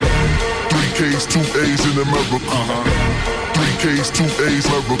K's, 2 A's in America. 3 K's, 2 A's,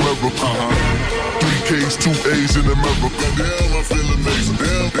 America. 3 K's, 2 A's in America. Damn, I feel amazing.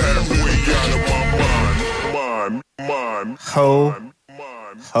 Damn, halfway out of my mind.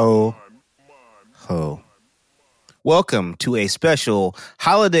 Ho. Welcome to a special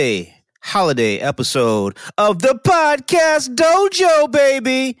holiday episode of the Podcast Dojo,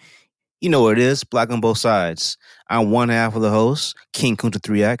 baby. You know what it is, Black on Both Sides. I'm one half of the host, King Kunta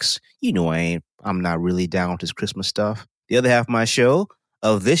 3X. You know I'm not really down with this Christmas stuff. The other half of my show,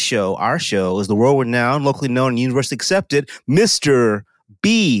 our show, is the world-renowned, locally known, and universally accepted, Mr.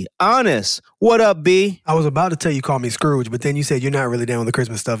 B. Honest. What up, B? I was about to tell you call me Scrooge, but then you said you're not really down with the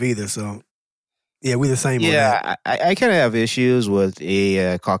Christmas stuff either, so... Yeah, we the same. Yeah, I kind of have issues with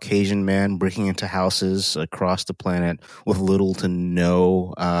a Caucasian man breaking into houses across the planet with little to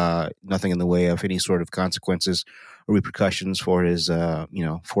no, nothing in the way of any sort of consequences or repercussions for his,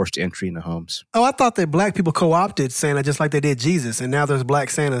 forced entry into homes. Oh, I thought that black people co-opted Santa just like they did Jesus, and now there's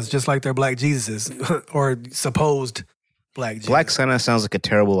black Santas just like they're black Jesuses, or supposed black Jesus. Black Santa sounds like a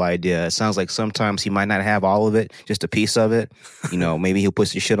terrible idea. It sounds like sometimes he might not have all of it, just a piece of it. You know, maybe he'll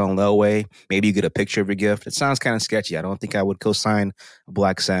put your shit on layaway. Maybe you get a picture of your gift. It sounds kind of sketchy. I don't think I would co-sign a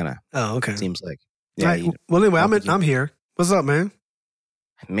Black Santa. Oh, okay. Seems like. Yeah. Right. Well, anyway, I'm here. What's up, man?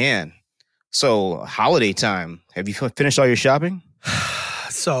 Man. So, holiday time. Have you finished all your shopping?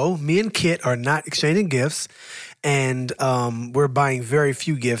 So, me and Kit are not exchanging gifts, and we're buying very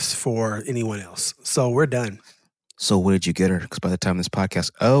few gifts for anyone else. So, we're done. So what did you get her? Because by the time this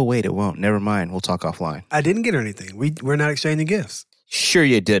podcast... Oh, wait, it won't. Never mind. We'll talk offline. I didn't get her anything. We're not exchanging gifts. Sure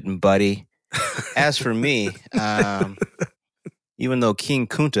you didn't, buddy. As for me, even though King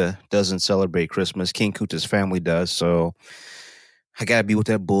Kunta doesn't celebrate Christmas, King Kunta's family does, so I got to be with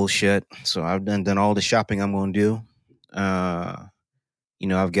that bullshit. So I've done all the shopping I'm going to do.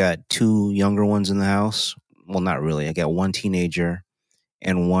 I've got 2 younger ones in the house. Well, not really. I got 1 teenager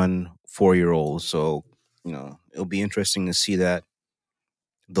and 1 4-year-old, so... it'll be interesting to see the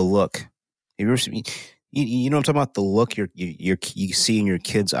look. Have you ever seen, you know what I'm talking about? The look you see in your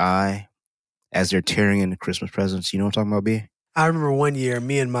kid's eye as they're tearing into Christmas presents. You know what I'm talking about, B? I remember one year,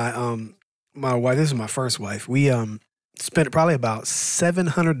 me and my wife, this is my first wife, we spent probably about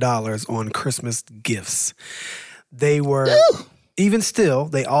 $700 on Christmas gifts. They were... Even still,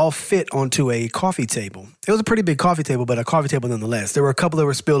 they all fit onto a coffee table. It was a pretty big coffee table, but a coffee table nonetheless. There were a couple that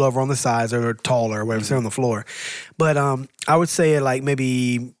were spilled over on the sides or taller or whatever, so on the floor. But I would say at like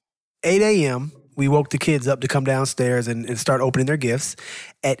maybe 8 a.m., we woke the kids up to come downstairs and start opening their gifts.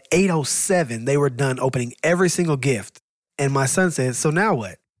 At 8:07, they were done opening every single gift. And my son said, so now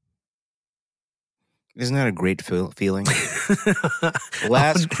what? Isn't that a great feeling?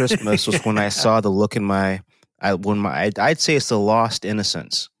 Last Christmas was when I saw the look in I'd say it's the lost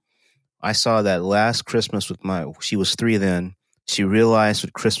innocence. I saw that last Christmas she was 3 then. She realized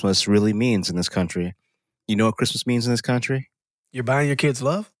what Christmas really means in this country. You know what Christmas means in this country? You're buying your kids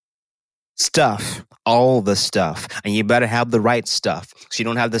love? Stuff. All the stuff. And you better have the right stuff. So you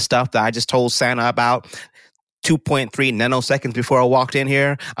don't have the stuff that I just told Santa about 2.3 nanoseconds before I walked in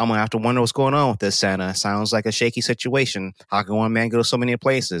here. I'm going to have to wonder what's going on with this Santa. Sounds like a shaky situation. How can one man go to so many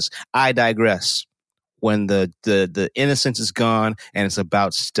places? I digress. When the innocence is gone and it's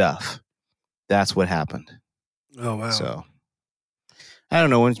about stuff. That's what happened. Oh, wow. So, I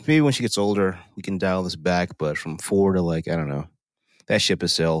don't know. Maybe when she gets older, we can dial this back. But from 4 to I don't know. That ship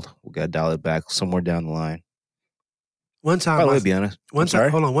has sailed. We got to dial it back somewhere down the line. One time, by the way, be honest. One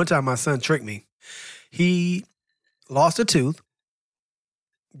time my son tricked me. He lost a tooth.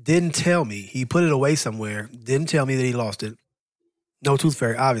 Didn't tell me. He put it away somewhere. Didn't tell me that he lost it. No tooth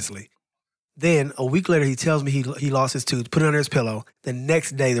fairy, obviously. Then a week later, he tells me he lost his tooth, put it under his pillow. The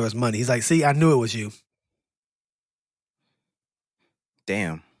next day, there was money. He's like, see, I knew it was you.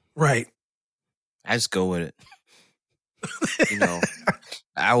 Damn. Right. I just go with it.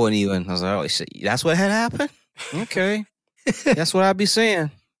 I wouldn't even, I was like, oh, that's what had happened? Okay. That's what I'd be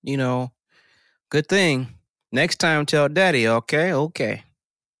saying. Good thing. Next time, tell daddy, okay.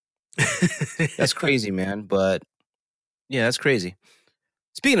 That's crazy, man. But, yeah, that's crazy.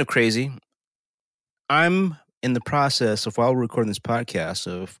 Speaking of crazy, I'm in the process of, while we're recording this podcast,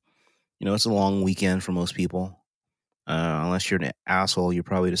 of, it's a long weekend for most people. Unless you're an asshole, you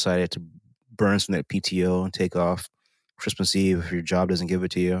probably decided to burn some of that PTO and take off Christmas Eve if your job doesn't give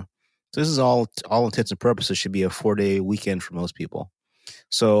it to you. So this is all intents and purposes should be a 4-day weekend for most people.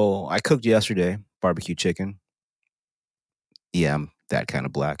 So I cooked yesterday, barbecue chicken. Yeah, I'm that kind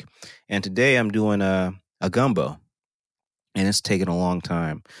of black. And today I'm doing a gumbo. And it's taken a long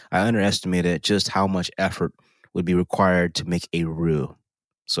time. I underestimated just how much effort would be required to make a roux.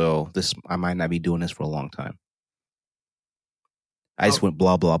 So I might not be doing this for a long time. I just went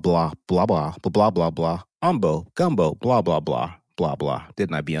blah, blah, blah, blah, blah, blah, blah, blah, blah, umbo, gumbo, blah, blah, blah, blah, blah.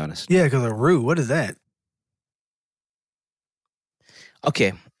 Didn't I, be honest? Yeah, because a roux, what is that?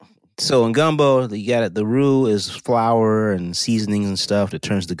 Okay. So in gumbo, you got it. The roux is flour and seasonings and stuff that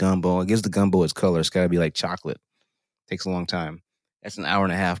turns the gumbo. It gives the gumbo its color. It's got to be like chocolate. Takes a long time. That's an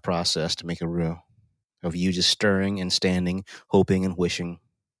 1.5 hour process to make a roux of you just stirring and standing, hoping and wishing.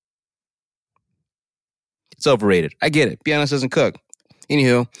 It's overrated. I get it. Be honest, doesn't cook.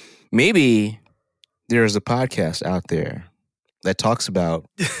 Anywho, maybe there's a podcast out there that talks about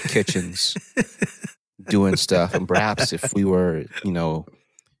kitchens doing stuff, and perhaps if we were,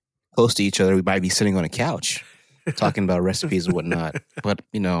 close to each other, we might be sitting on a couch talking about recipes and whatnot. But,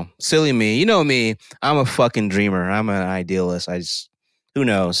 silly me. You know me. I'm a fucking dreamer. I'm an idealist. Who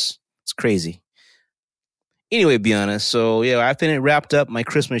knows? It's crazy. Anyway, be honest. So, yeah, I finished wrapped up my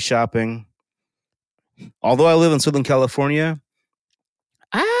Christmas shopping. Although I live in Southern California,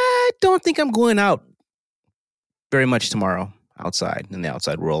 I don't think I'm going out very much tomorrow outside in the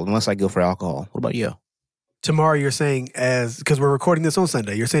outside world, unless I go for alcohol. What about you? Tomorrow, you're saying because we're recording this on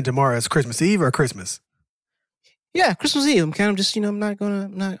Sunday, you're saying tomorrow is Christmas Eve or Christmas? Yeah, Christmas Eve. I'm kind of just, I'm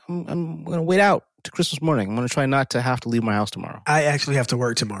gonna wait out to Christmas morning. I'm gonna try not to have to leave my house tomorrow. I actually have to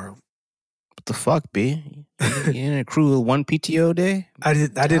work tomorrow. What the fuck, B? You didn't accrue one PTO day? I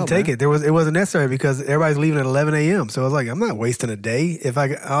didn't take it. It wasn't necessary because everybody's leaving at 11 a.m. So I was like, I'm not wasting a day if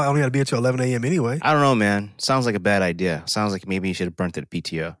I only got to be here till 11 a.m. anyway. I don't know, man. Sounds like a bad idea. Sounds like maybe you should have burnt it at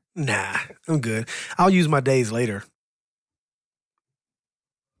PTO. Nah, I'm good. I'll use my days later.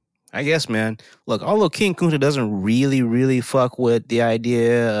 I guess, man. Look, although King Kunta doesn't really, really fuck with the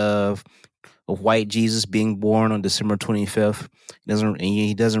idea of white Jesus being born on December 25th,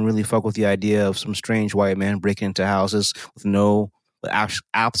 he doesn't really fuck with the idea of some strange white man breaking into houses with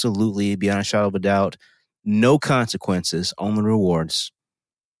absolutely, beyond a shadow of a doubt, no consequences, only rewards.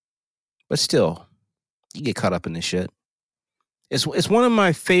 But still, you get caught up in this shit. It's one of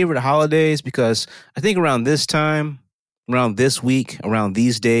my favorite holidays because I think around this time, around this week, around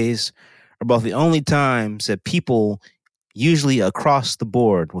these days, are about the only times that people, usually across the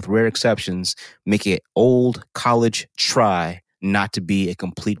board, with rare exceptions, make an old college try not to be a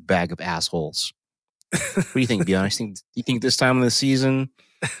complete bag of assholes. What do you think, be honest? Do you think this time of the season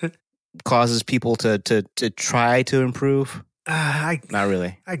causes people to try to improve? Not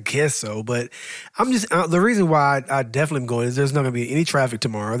really. I guess so, but I'm just the reason why I definitely am going is there's not going to be any traffic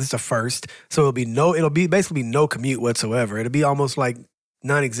tomorrow. This is the first, so it'll be basically no commute whatsoever. It'll be almost like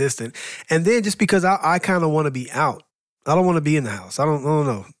non-existent, and then just because I kind of want to be out, I don't want to be in the house. I don't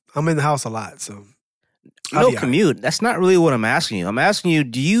know. I'm in the house a lot, so no commute. Right. That's not really what I'm asking you. I'm asking you,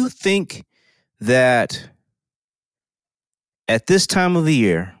 do you think that at this time of the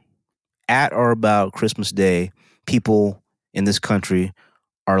year, at or about Christmas Day, people in this country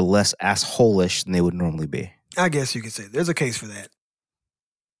are less asshole-ish than they would normally be? I guess you could say there's a case for that.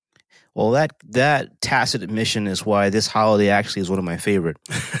 Well, that tacit admission is why this holiday actually is one of my favorite.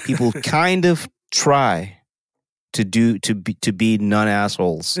 People kind of try to be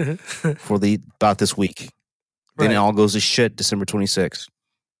non-assholes for about this week. Right. Then it all goes to shit December 26th.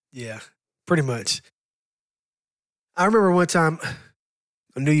 Yeah, pretty much. I remember one time,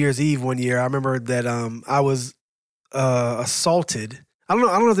 on New Year's Eve one year, I remember that I was assaulted. I don't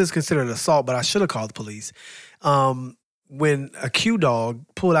know if this is considered assault, but I should have called the police. When a Q dog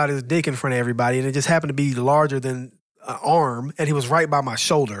pulled out his dick in front of everybody, and it just happened to be larger than an arm, and he was right by my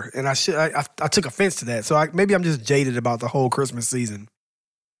shoulder, and I took offense to that. So maybe I'm just jaded about the whole Christmas season.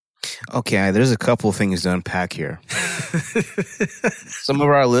 Okay, there's a couple of things to unpack here. Some of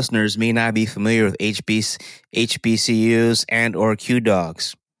our listeners may not be familiar with HBCUs and or Q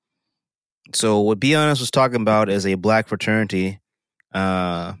dogs. So what Be Honest was talking about is a black fraternity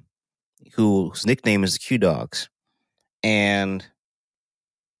whose nickname is the Q Dogs. And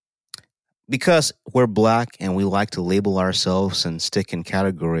because we're black and we like to label ourselves and stick in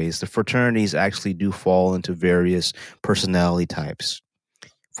categories, the fraternities actually do fall into various personality types.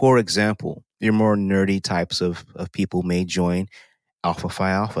 For example, your more nerdy types of people may join Alpha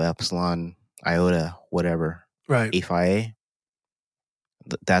Phi Alpha, Epsilon, Iota, whatever. Right. A Phi A.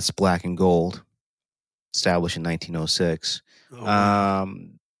 That's black and gold, established in 1906. Oh, wow.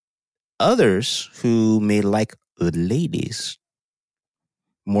 Others who may like the ladies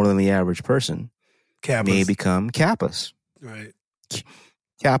more than the average person may become Kappas. Right.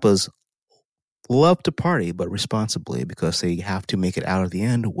 Kappas love to party, but responsibly, because they have to make it out of the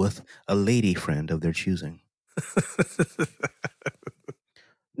end with a lady friend of their choosing.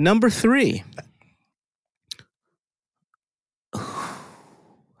 Number 3.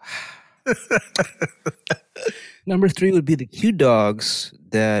 Number 3 would be the Q dogs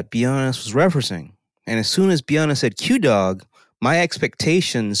that Beyonce was referencing. And as soon as Beyonce said Q dog, my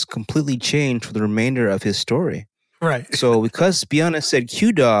expectations completely changed for the remainder of his story. Right. So because Beyonce said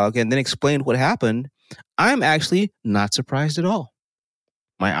Q dog and then explained what happened, I'm actually not surprised at all.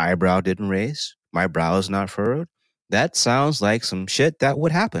 My eyebrow didn't raise. My brow is not furrowed. That sounds like some shit that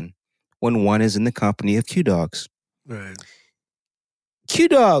would happen when one is in the company of Q dogs. Right. Q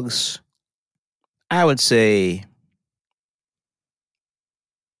dogs, I would say,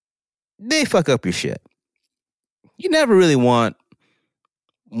 they fuck up your shit. You never really want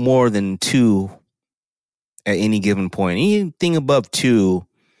more than 2 at any given point. Anything above 2,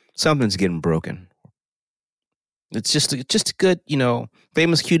 something's getting broken. It's just a good,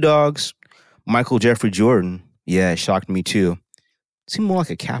 famous Q dogs. Michael Jeffrey Jordan. Yeah, it shocked me too. Seemed more like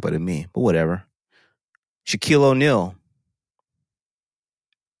a Kappa to me, but whatever. Shaquille O'Neal.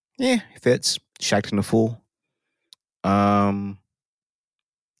 Yeah, fits. Shaqtin' a Fool. The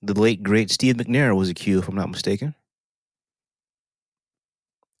late, great Steve McNair was a Q, if I'm not mistaken.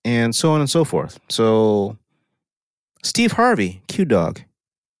 And so on and so forth. So, Steve Harvey, Q Dog.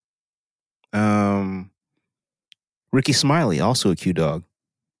 Ricky Smiley, also a Q Dog.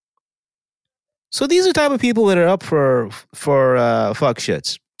 So these are the type of people that are up for fuck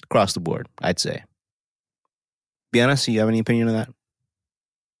shits across the board, I'd say. Be honest, do you have any opinion on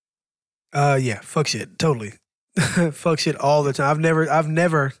that? Yeah, fuck shit, totally. Fuck shit all the time.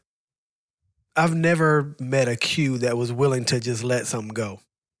 I've never met a Q that was willing to just let something go.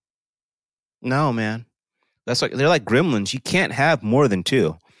 No, man. They're like gremlins. You can't have more than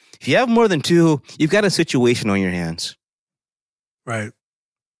 2. If you have more than 2, you've got a situation on your hands. Right.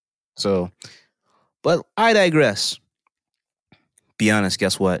 So, but I digress. Be honest,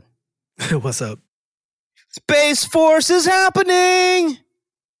 guess what? What's up? Space Force is happening!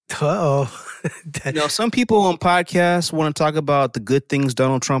 Uh-oh. Some people on podcasts want to talk about the good things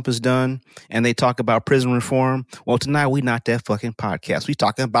Donald Trump has done, and they talk about prison reform. Well, tonight we not that fucking podcast. We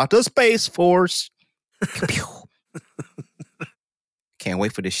talking about the Space Force. Can't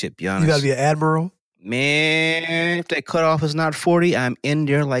wait for this shit, be honest. You gotta be an admiral? Man, if that cutoff is not 40, I'm in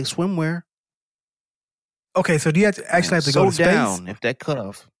there like swimwear. Okay, so do you actually have to go to space? Down if that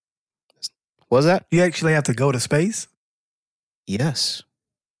cutoff. What's that? You actually have to go to space? Yes.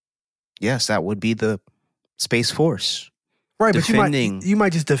 Yes, that would be the Space Force. Right, but you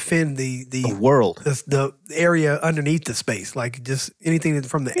might just defend the world. The area underneath the space, like just anything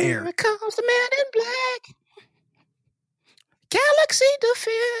from the air. Here comes the man in black. Galaxy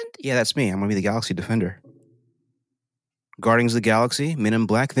Defend. Yeah, that's me. I'm going to be the Galaxy Defender. Guardians of the Galaxy, Men in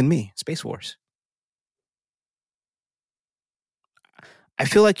Black, then me. Space Force. I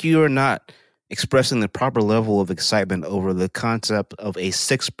feel like you are not expressing the proper level of excitement over the concept of a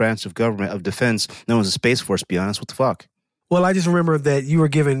 6th branch of government of defense known as the Space Force, be honest. What the fuck? Well, I just remember that you were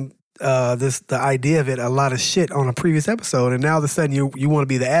giving the idea of it a lot of shit on a previous episode, and now all of a sudden you want to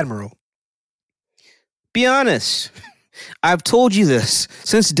be the admiral. Be honest. I've told you this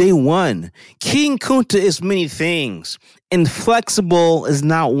since day 1. King Kunta is many things. Inflexible is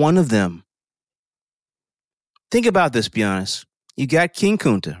not one of them. Think about this, be honest. You got King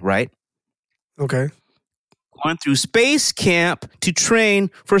Kunta, right? Okay. Going through space camp to train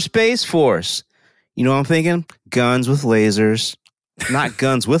for Space Force. You know what I'm thinking? Guns with lasers. Not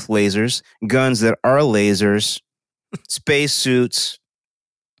guns with lasers. Guns that are lasers. Space suits.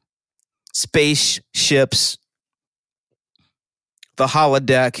 Spaceships. The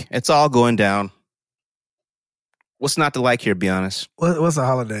holodeck. It's all going down. What's not to like here, be honest? What's a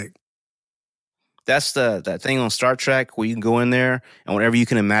holodeck? That's that thing on Star Trek where you can go in there and whatever you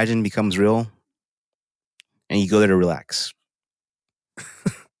can imagine becomes real. And you go there to relax.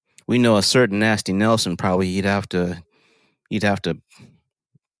 We know a certain Nasty Nelson probably you'd have to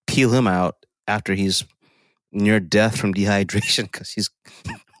peel him out after he's near death from dehydration because he's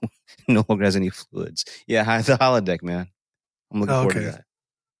no longer has any fluids. Yeah, the holodeck, man. I'm looking forward to that.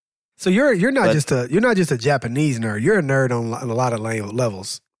 So you're not just a Japanese nerd. You're a nerd on a lot of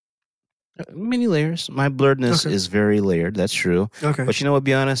levels. Many layers. My blurredness is very layered. That's true. Okay. But you know what?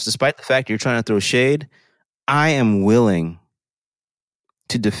 Be honest. Despite the fact you're trying to throw shade, I am willing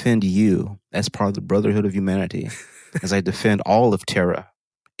to defend you as part of the Brotherhood of Humanity, as I defend all of Terra,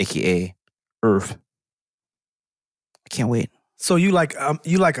 aka Earth. I can't wait. So you like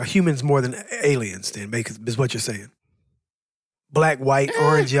humans more than aliens, then, is what you're saying? Black, white,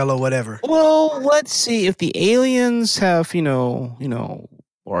 orange, yellow, whatever. Well, let's see. If the aliens have,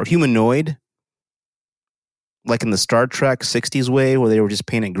 or humanoid, like in the Star Trek 60s way where they were just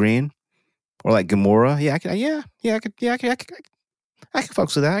painted green, or like Gamora, I can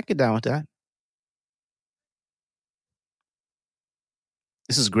fuck with that. I can get down with that.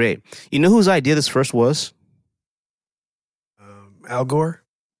 This is great. You know whose idea this first was? Al Gore?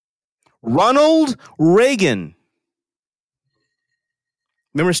 Ronald Reagan.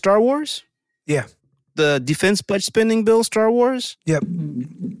 Remember Star Wars? Yeah. The defense budget spending bill, Star Wars? Yep.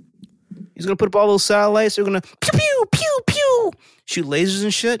 He's going to put up all those satellites. They're going to pew, pew, pew, pew. Shoot lasers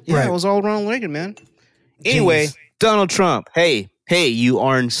and shit. Yeah, Right. It was all Ronald Reagan, man. Anyway, Genius. Donald Trump. Hey, you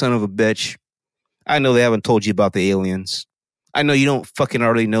orange son of a bitch. I know they haven't told you about the aliens. I know you don't fucking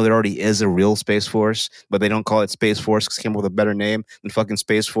already know there already is a real Space Force, but they don't call it Space Force because it came up with a better name than fucking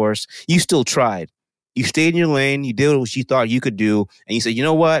Space Force. You still tried. You stayed in your lane. You did what you thought you could do. And you said, you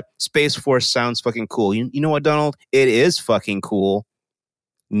know what? Space Force sounds fucking cool. You know what, Donald? It is fucking cool.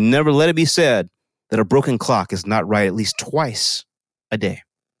 Never let it be said that a broken clock is not right at least twice a day.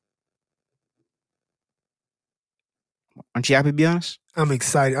 Aren't you happy to be honest? I'm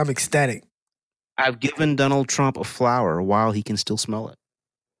excited. I'm ecstatic. I've given Donald Trump a flower while he can still smell it.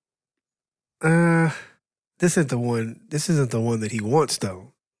 This isn't the one. This isn't the one that he wants,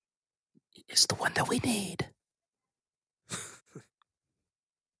 though. It's the one that we need.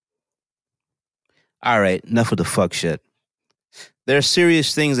 All right, enough of the fuck shit. There are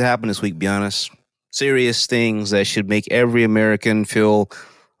serious things that happen this week, be honest. Serious things that should make every American feel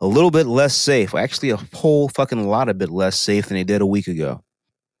a little bit less safe. Actually, a whole fucking lot a bit less safe than they did a week ago.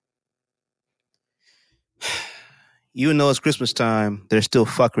 Even though it's Christmas time, there's still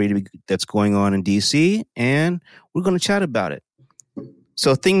fuckery that's going on in D.C., and we're going to chat about it.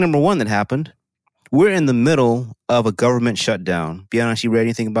 So thing number one that happened, we're in the middle of a government shutdown. Be honest, you read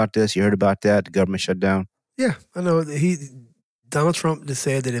anything about this? You heard about that, the government shutdown? Yeah, I know. Donald Trump just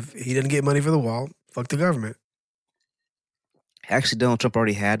said that if he didn't get money for the wall, fuck the government. Actually, Donald Trump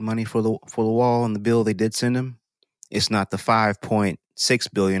already had money for the wall in the bill they did send him. It's not the $5.6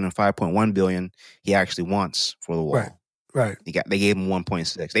 billion or $5.1 billion he actually wants for the wall. Right. They gave him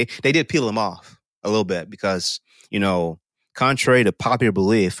 1.6. They did peel him off a little bit because, contrary to popular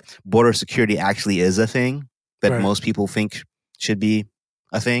belief, border security actually is a thing that most people think should be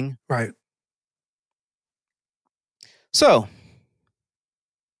a thing. Right. So,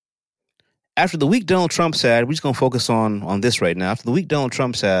 after the week Donald Trump said, we're just going to focus on this right now. After the week Donald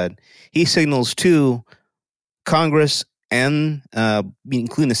Trump said, he signals to Congress and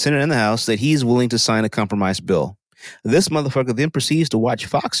including the Senate and the House that he's willing to sign a compromise bill. This motherfucker then proceeds to watch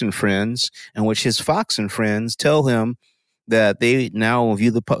Fox and Friends, in which his Fox and Friends tell him that they now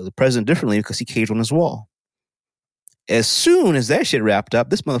view the president differently because he caved on his wall. As soon as that shit wrapped up,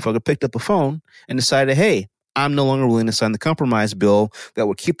 this motherfucker picked up a phone and decided, hey, I'm no longer willing to sign the compromise bill that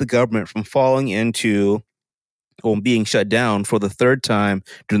would keep the government from falling into or being shut down for the third time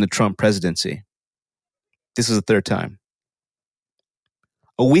during the Trump presidency. This is the third time.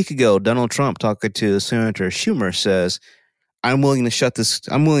 A week ago, Donald Trump, talking to Senator Schumer, says, I'm willing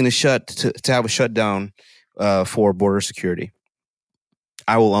to have a shutdown for border security.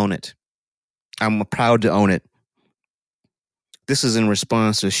 I will own it. I'm proud to own it. This is in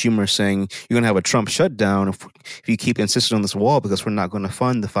response to Schumer saying, you're going to have a Trump shutdown if you keep insisting on this wall because we're not going to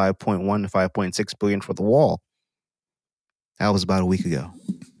fund the $5.1 to $5.6 billion for the wall. That was about a week ago.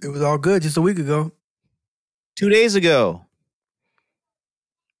 It was all good just a week ago. 2 days ago,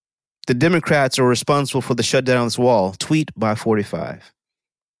 the Democrats are responsible for the shutdown of this wall. Tweet by 45.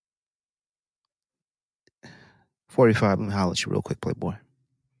 45, let me holler at you real quick, Playboy.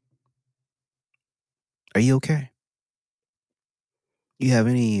 Are you okay? You have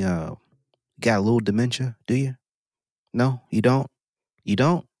any, got a little dementia, do you? No, you don't? You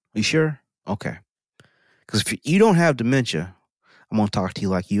don't? Are you sure? Okay. Because if you don't have dementia, I'm going to talk to you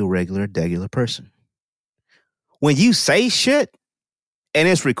like you're a regular person. When you say shit and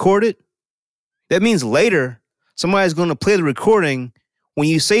it's recorded, that means later somebody's going to play the recording when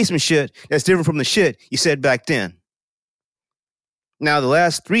you say some shit that's different from the shit you said back then. Now, the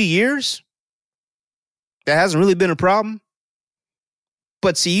last 3 years, that hasn't really been a problem.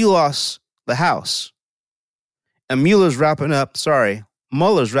 But see, you lost the House. And Mueller's wrapping up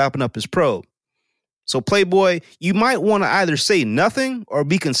his probe. So, Playboy, you might want to either say nothing or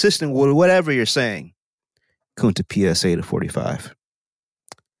be consistent with whatever you're saying. Kunta PSA to 45.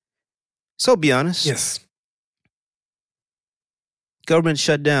 So, be honest. Yes. Government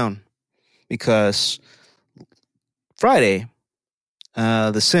shut down because Friday,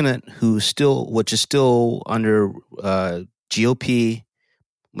 the Senate, which is still under GOP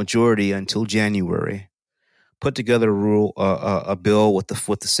majority until January, put together a bill with the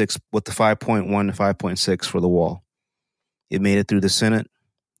 5.1 to 5.6 for the wall. It made it through the Senate,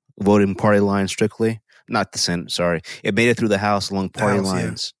 voting party line strictly. not the Senate, sorry. It made it through the House along party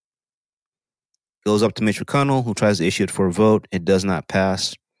lines. Goes up to Mitch McConnell, who tries to issue it for a vote. It does not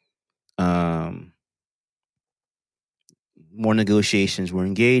pass. More negotiations were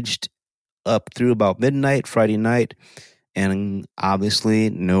engaged up through about midnight Friday night, and obviously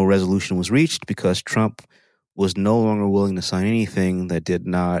no resolution was reached because Trump was no longer willing to sign anything that did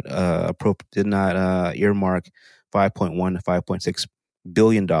not earmark $5.1 to $5.6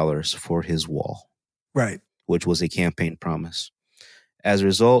 billion for his wall, right? Which was a campaign promise. As a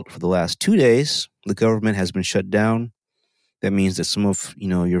result, for the last 2 days, the government has been shut down. That means that some of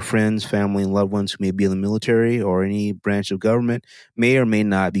your friends, family, and loved ones who may be in the military or any branch of government may or may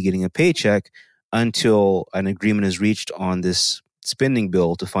not be getting a paycheck until an agreement is reached on this spending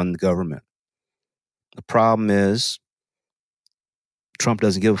bill to fund the government. The problem is Trump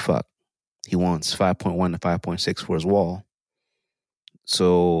doesn't give a fuck. He wants 5.1 to 5.6 for his wall.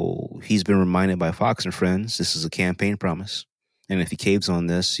 So he's been reminded by Fox and Friends this is a campaign promise. And if he caves on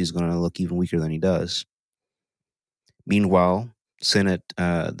this, he's going to look even weaker than he does. Meanwhile,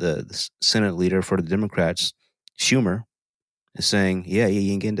 the Senate leader for the Democrats, Schumer, is saying, yeah,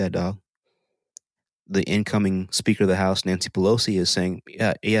 you ain't getting that, dog. The incoming Speaker of the House, Nancy Pelosi, is saying,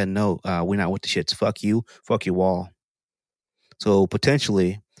 no, we're not with the shits. Fuck you, fuck your wall. So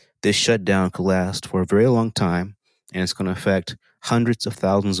potentially, this shutdown could last for a very long time, and it's going to affect hundreds of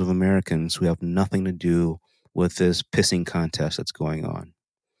thousands of Americans who have nothing to do with this pissing contest that's going on.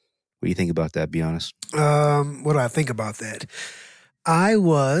 What do you think about that? Be honest. What do I think about that? I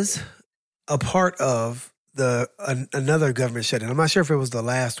was a part of another government shutdown. I'm not sure if it was the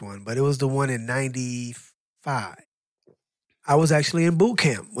last one, but it was the one in 95. I was actually in boot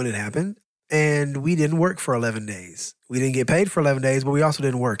camp when it happened, and we didn't work for 11 days. We didn't get paid for 11 days, but we also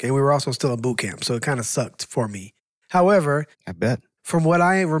didn't work, and we were also still in boot camp, so it kind of sucked for me. However, I bet from what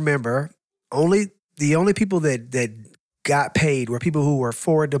I remember, the only people that got paid were people who were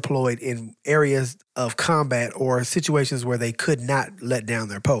forward deployed in areas of combat or situations where they could not let down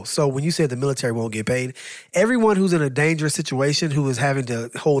their post. So when you said the military won't get paid, everyone who's in a dangerous situation who is having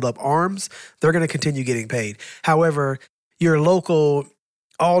to hold up arms, they're going to continue getting paid. However, your local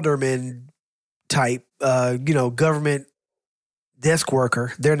alderman type, government desk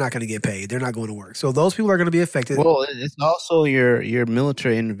worker, they're not going to get paid. They're not going to work. So those people are going to be affected. Well, it's also your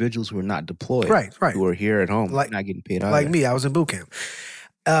military individuals who are not deployed. Right. Who are here at home, not getting paid either. Like me, I was in boot camp.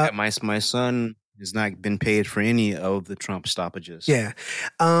 My son has not been paid for any of the Trump stoppages. Yeah.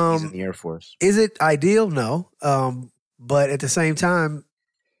 He's in the Air Force. Is it ideal? No. But at the same time,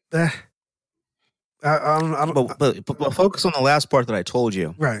 I don't. But focus on the last part that I told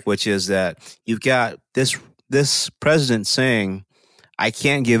you, right? Which is that you've got this president saying, "I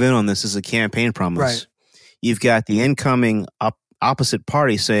can't give in on this as a campaign promise." Right. You've got the incoming opposite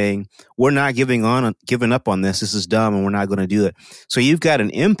party saying, "We're not giving up on this. This is dumb, and we're not going to do it." So you've got an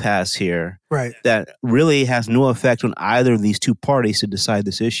impasse here, right? That really has no effect on either of these two parties to decide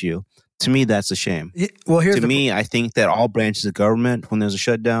this issue. To me, that's a shame. Yeah, well, I think that all branches of government, when there's a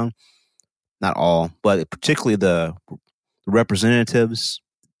shutdown, not all, but particularly the representatives,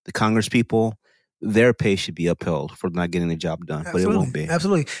 the Congress people, their pay should be upheld for not getting the job done. Absolutely. But it won't be.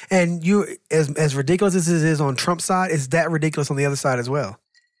 Absolutely. And as ridiculous as it is on Trump's side, it's that ridiculous on the other side as well.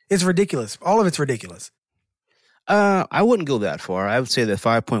 It's ridiculous. All of it's ridiculous. I wouldn't go that far. I would say that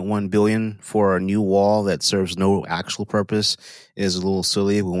 $5.1 billion for a new wall that serves no actual purpose is a little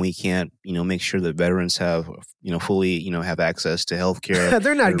silly when we can't, make sure that veterans have, fully, have access to health care.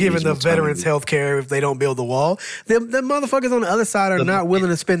 They're not giving the veterans health care if they don't build the wall. The motherfuckers on the other side are not willing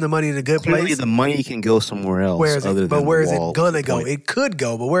to spend the money in a good place. The money can go somewhere else. Where is it going to go? It could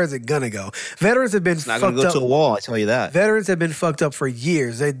go, but where is it going to go? Veterans have been fucked up. It's not going to go to a wall, I tell you that. Veterans have been fucked up for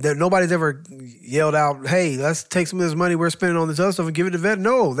years. Nobody's ever yelled out, hey, let's take some of this money we're spending on this other stuff and give it to veterans.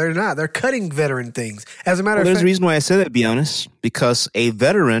 No, they're not. They're cutting veteran things. As a matter of fact. There's a reason why I said that, to be honest. Because a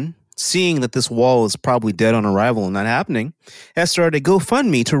veteran, seeing that this wall is probably dead on arrival and not happening, has started a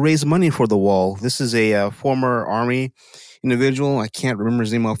GoFundMe to raise money for the wall. This is a former Army individual. I can't remember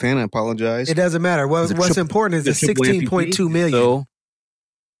his name offhand. I apologize. It doesn't matter. What's important is the $16.2 million.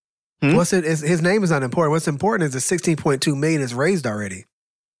 So, his name is not important. What's important is the $16.2 million is raised already.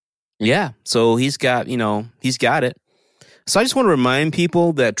 Yeah. So he's got it. So I just want to remind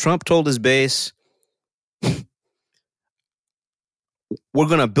people that Trump told his base, we're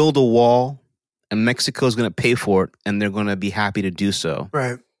going to build a wall and Mexico's going to pay for it and they're going to be happy to do so.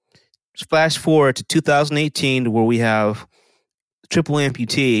 Right. Just flash forward to 2018 where we have triple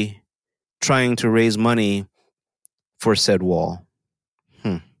amputee trying to raise money for said wall.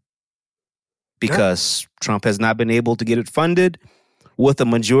 Because Trump has not been able to get it funded with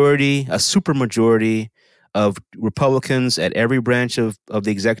a super majority of Republicans at every branch of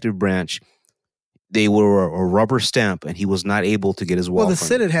the executive branch. They were a rubber stamp, and he was not able to get his wall. Well, the funded.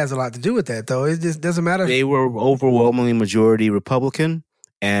 Senate has a lot to do with that, though. It just doesn't matter. They were overwhelmingly majority Republican,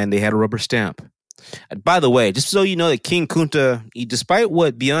 and they had a rubber stamp. And by the way, just so you know that King Kunta, despite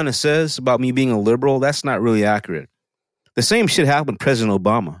what Biana says about me being a liberal, that's not really accurate. The same shit happened to President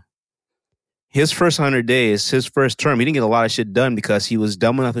Obama. His first 100 days, his first term, he didn't get a lot of shit done because he was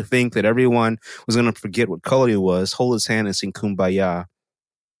dumb enough to think that everyone was going to forget what color he was, hold his hand, and sing Kumbaya.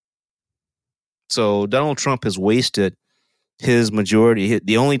 So Donald Trump has wasted his majority.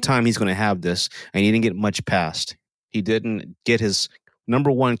 The only time he's going to have this, and he didn't get much passed. He didn't get his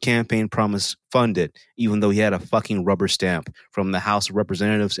number one campaign promise funded, even though he had a fucking rubber stamp from the House of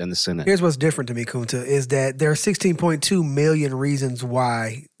Representatives and the Senate. Here's what's different to me, Kunta, is that there are 16.2 million reasons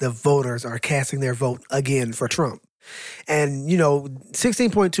why the voters are casting their vote again for Trump. And,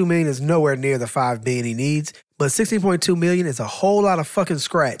 16.2 million is nowhere near the 5 billion he needs, but 16.2 million is a whole lot of fucking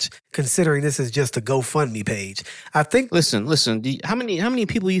scratch considering this is just a GoFundMe page. I think. Listen. How many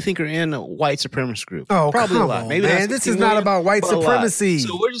people you think are in a white supremacist group? Oh, probably come a lot. on, Maybe man. This is not about white supremacy.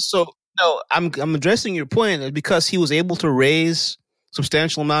 So we're just no. I'm addressing your point because he was able to raise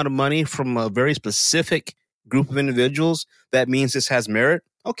substantial amount of money from a very specific group of individuals. That means this has merit.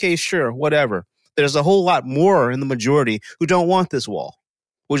 Okay, sure, whatever. There's a whole lot more in the majority who don't want this wall,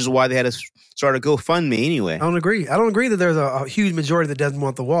 which is why they had to start a GoFundMe anyway. I don't agree. I don't agree that there's a huge majority that doesn't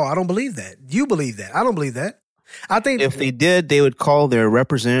want the wall. I don't believe that. You believe that. I don't believe that. I think if they did, they would call their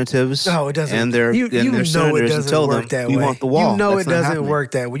representatives it doesn't, and their senators and tell them, we want the wall. You know That's it doesn't happening.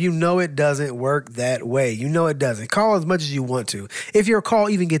 work that way. You know it doesn't work that way. You know it doesn't. Call as much as you want to. If your call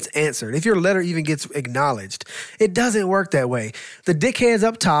even gets answered, if your letter even gets acknowledged, it doesn't work that way. The dickheads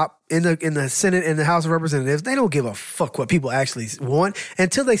up top in the Senate and the House of Representatives, they don't give a fuck what people actually want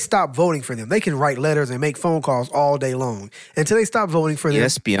until they stop voting for them. They can write letters and make phone calls all day long until they stop voting for them.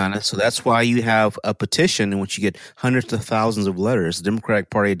 Yes, be honest. So that's why you have a petition in which you get hundreds of thousands of letters. The Democratic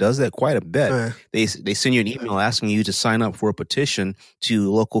Party does that quite a bit. They send you an email asking you to sign up for a petition to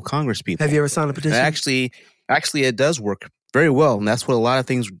local Congress people. Have you ever signed a petition? Actually, it does work very well, and that's what a lot of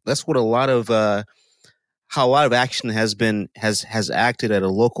things. That's what a lot of how a lot of action has acted at a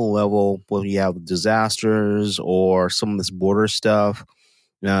local level when you have disasters or some of this border stuff.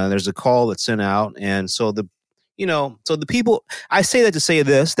 There's a call that's sent out, and so the people. I say that to say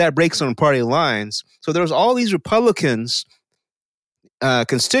this that breaks on party lines. So there's all these Republicans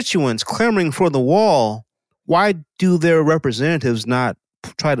constituents clamoring for the wall. Why do their representatives not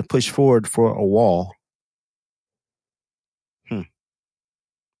try to push forward for a wall?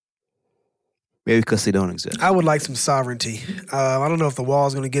 Maybe because they don't exist. I would like some sovereignty. I don't know if the wall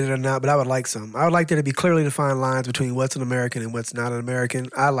is going to get it or not, but I would like some. I would like there to be clearly defined lines between what's an American and what's not an American.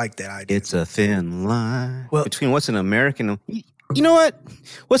 I like that idea. It's a thin line between what's an American and... You know what?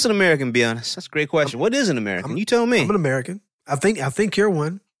 What's an American, be honest? That's a great question. What is an American? You tell me. I'm an American. I think you're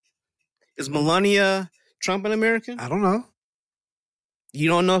one. Is Melania Trump an American? I don't know. You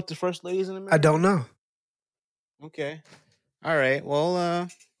don't know if the First Lady is an American? I don't know. Okay. All right. Well,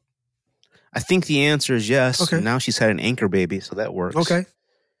 I think the answer is yes. Okay. Now she's had an anchor baby, so that works. Okay.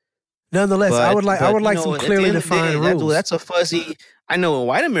 Nonetheless, I would like some clearly defined rules. That's a fuzzy. I know what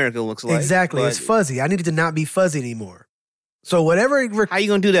white America looks like. Exactly. It's fuzzy. I need it to not be fuzzy anymore. So whatever. How you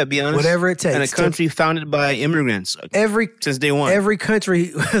gonna do that? Be honest. Whatever it takes. In a country founded by immigrants. Since day one. Every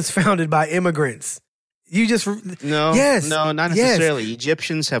country was founded by immigrants. You just no, not necessarily. Yes.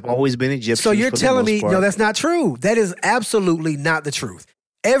 Egyptians have always been Egyptians. So you're telling me no? That's not true. That is absolutely not the truth.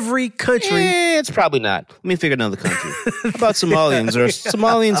 Every country. It's probably not. Let me figure another country. How about Somalians? Or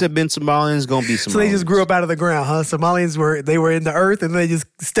Somalians have been Somalians, gonna be Somalians. So they just grew up out of the ground, huh? Somalians were in the earth and they just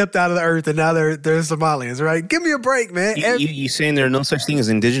stepped out of the earth and now they're Somalians, right? Give me a break, man. You saying there are no such thing as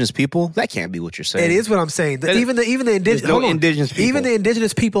indigenous people? That can't be what you're saying. It is what I'm saying. Even the indigenous people. Even the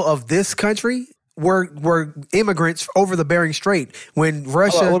indigenous people of this country were immigrants over the Bering Strait when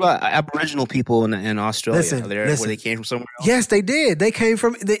Russia. What about Aboriginal people in Australia? Listen, where they came from somewhere else? Yes, they did. They came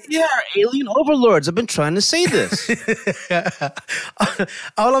from. Yeah, alien overlords. I've been trying to say this.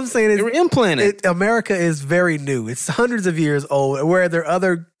 All I'm saying is they were implanted. America is very new. It's hundreds of years old. Where there are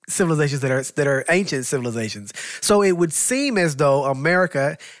other civilizations that are ancient civilizations. So it would seem as though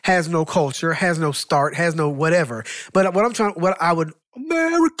America has no culture, has no start, has no whatever. But I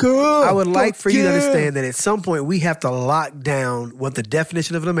would like for you to understand that at some point we have to lock down what the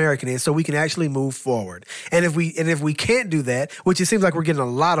definition of an American is so we can actually move forward. And if we can't do that, which it seems like we're getting a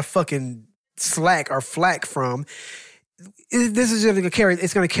lot of fucking slack from, this is going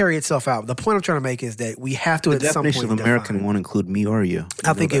to carry itself out. The point I'm trying to make is that we have to at some point. The definition of American won't include me or you.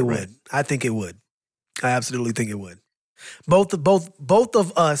 I think it would. I think it would. I absolutely think it would. Both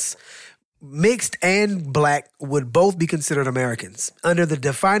of us, mixed and black, would both be considered Americans under the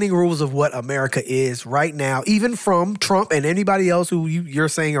defining rules of what America is right now. Even from Trump and anybody else who you're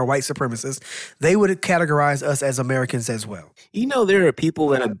saying are white supremacists, they would categorize us as Americans as well. You know, there are people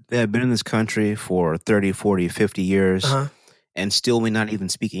that have been in this country for 30, 40, 50 years and still may not even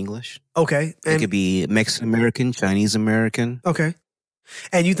speak English. Okay. It could be Mexican American, Chinese American. Okay.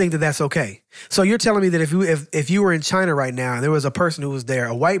 And you think that that's okay? So you're telling me that if you were in China right now and there was a person who was there,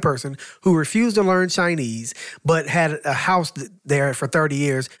 a white person who refused to learn Chinese but had a house there for 30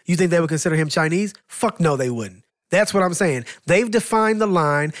 years, you think they would consider him Chinese? Fuck no, they wouldn't. That's what I'm saying. They've defined the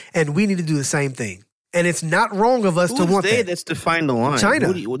line, and we need to do the same thing. And it's not wrong of us to want that. That's defined the line?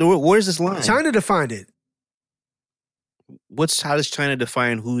 China. Where's this line? China defined it. How does China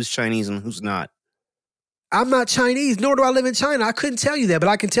define who's Chinese and who's not? I'm not Chinese, nor do I live in China. I couldn't tell you that, but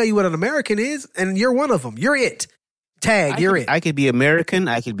I can tell you what an American is, and you're one of them. You're it. You're it. I could be American.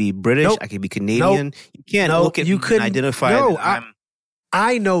 I could be British. Nope. I could be Canadian. Nope. You can't look at me and identify that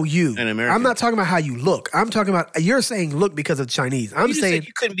I know you. An American. I'm not talking about how you look. I'm talking about, you're saying look because of Chinese. I'm saying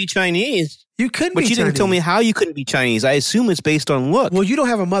you couldn't be Chinese. You couldn't be Chinese. But you didn't tell me how you couldn't be Chinese. I assume it's based on look. Well, you don't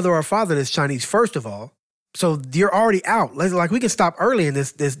have a mother or a father that's Chinese, first of all. So you're already out. Like we can stop early in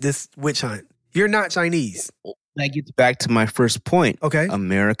this witch hunt. You're not Chinese. That gets back to my first point. Okay.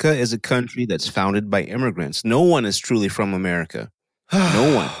 America is a country that's founded by immigrants. No one is truly from America.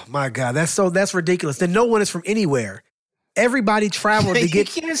 No one. My God, that's ridiculous. Then no one is from anywhere. Everybody traveled to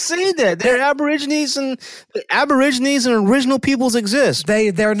get. You can't say that. They're Aborigines and original peoples exist.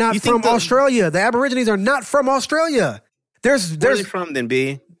 They're not from Australia. The Aborigines are not from Australia. Where are they from then,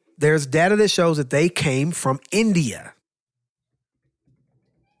 B? There's data that shows that they came from India.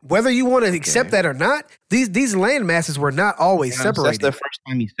 Whether you want to accept that or not, these land masses were not always separated. That's the first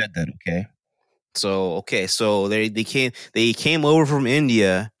time you said that, okay? So they came over from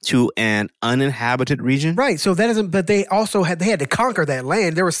India to an uninhabited region. Right. So that isn't, but they had to conquer that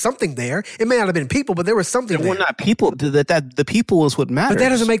land. There was something there. It may not have been people, but there was something there. Well, not people. The people is what matters. But that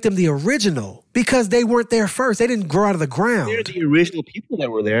doesn't make them the original because they weren't there first. They didn't grow out of the ground. They're the original people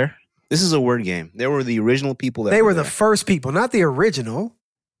that were there. This is a word game. They were the original people that they were there. The first people, not the original.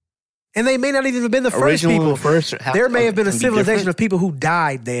 And they may not even have been the first people. There may have been a civilization of people who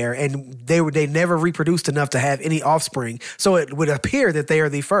died there, and they never reproduced enough to have any offspring. So it would appear that they are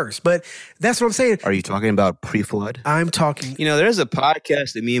the first. But that's what I'm saying. Are you talking about pre-flood? I'm talking. You know, there's a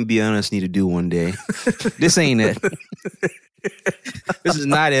podcast that me and Be Honest need to do one day. This ain't it. This is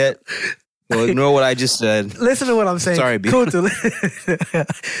not it. Well, ignore what I just said. Listen to what I'm saying. Sorry, B.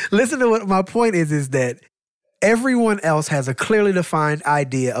 Listen to what my point is that everyone else has a clearly defined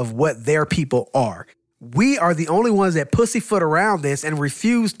idea of what their people are. We are the only ones that pussyfoot around this and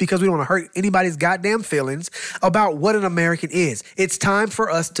refuse because we don't want to hurt anybody's goddamn feelings about what an American is. It's time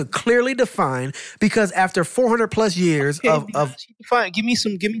for us to clearly define, because after 400 plus years of fine, give me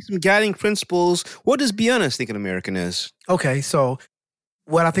some guiding principles. What does Be Honest think an American is? Okay, so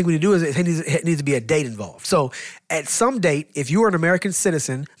what I think we need to do is it needs to be a date involved. So at some date, if you are an American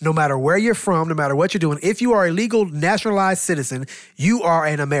citizen, no matter where you're from, no matter what you're doing, if you are a legal naturalized citizen, you are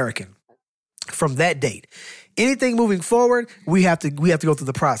an American from that date. Anything moving forward, we have to go through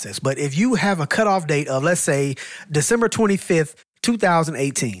the process. But if you have a cutoff date of, let's say, December 25th,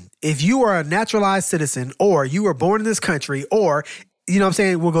 2018, if you are a naturalized citizen or you were born in this country, or you know what I'm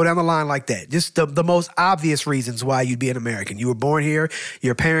saying? We'll go down the line like that. Just the most obvious reasons why you'd be an American. You were born here.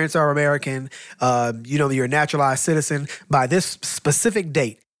 Your parents are American. You're a naturalized citizen by this specific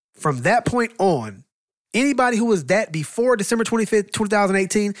date. From that point on, anybody who was that before December 25th,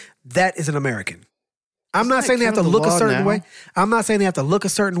 2018, that is an American. I'm not saying they have to look a certain way. I'm not saying they have to look a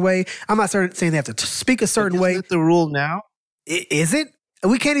certain way. I'm not saying they have to speak a certain way. Is that the rule now? Is it?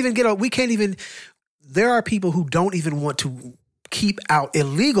 We can't even there are people who don't even want to keep out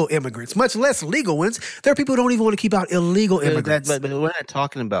illegal immigrants, much less legal ones. There are people who don't even want to keep out illegal immigrants. But we're not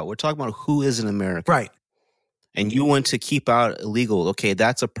talking about. We're talking about who is an American. Right. And you want to keep out illegal. Okay,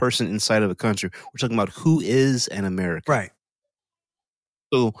 that's a person inside of a country. We're talking about who is an American. Right.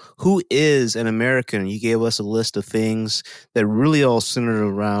 So who is an American? You gave us a list of things that really all centered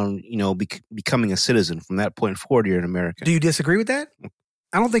around, becoming a citizen. From that point forward, you're an American. Do you disagree with that?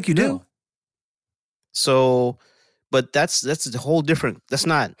 I don't think you do. No. So, but that's a whole different. That's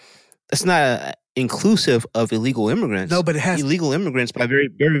not inclusive of illegal immigrants. No, but it has illegal immigrants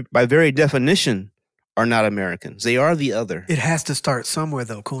by very definition are not Americans. They are the other. It has to start somewhere,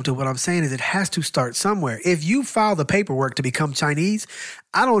 though, Kunta. What I'm saying is it has to start somewhere. If you file the paperwork to become Chinese,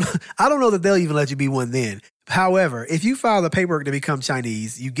 I don't know that they'll even let you be one then. However, if you file the paperwork to become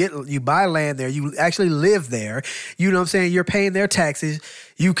Chinese, you buy land there, you actually live there, you know what I'm saying? You're paying their taxes,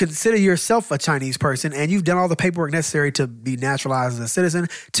 you consider yourself a Chinese person, and you've done all the paperwork necessary to be naturalized as a citizen.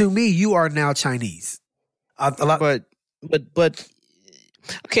 To me, you are now Chinese. But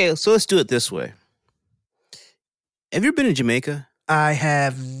okay, so let's do it this way. Have you ever been to Jamaica? I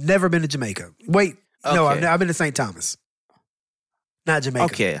have never been to Jamaica. Wait, no, Okay. I've been to St. Thomas. Not Jamaica.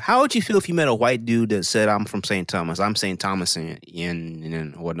 Okay, how would you feel if you met a white dude that said, "I'm from St. Thomas. I'm St. Thomas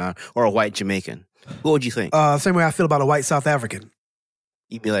and whatnot," or a white Jamaican? What would you think? Same way I feel about a white South African.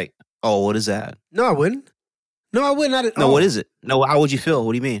 You'd be like, "Oh, what is that?" No, I wouldn't. No, I wouldn't. Not at No, all. what is it? No, how would you feel?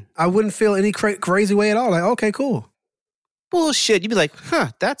 What do you mean? I wouldn't feel any crazy way at all. Like, okay, cool. Bullshit. You'd be like, "Huh,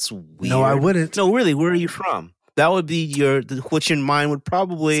 that's weird." No, I wouldn't. No, really, where are you from? That would be what your mind would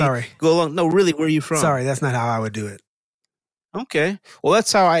probably Sorry. go along. No, really, where are you from? Sorry, that's not how I would do it. Okay. Well,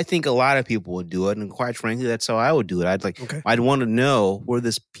 that's how I think a lot of people would do it, and quite frankly, that's how I would do it. Okay. I'd want to know where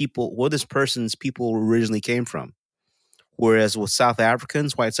this person's people originally came from. Whereas with South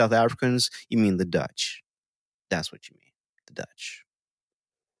Africans, white South Africans, you mean the Dutch. That's what you mean, the Dutch.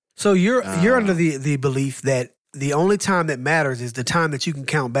 So you're under the belief that the only time that matters is the time that you can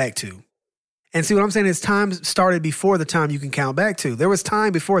count back to. And see what I'm saying is time started before the time you can count back to. There was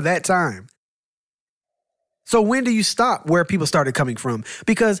time before that time. So when do you stop where people started coming from?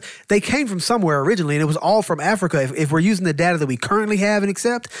 Because they came from somewhere originally, and it was all from Africa. If we're using the data that we currently have and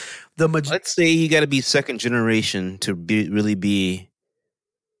accept, let's say you got to be second generation to really be.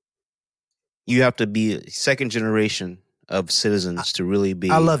 You have to be second generation of citizens to really be.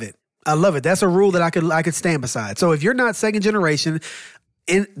 I love it. I love it. That's a rule that I could stand beside. So if you're not second generation,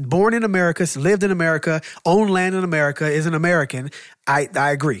 born in America, lived in America, own land in America, is an American, I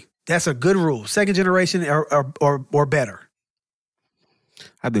agree. That's a good rule. Second generation or better.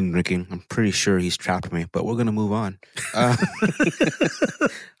 I've been drinking. I'm pretty sure he's trapped me, but we're going to move on.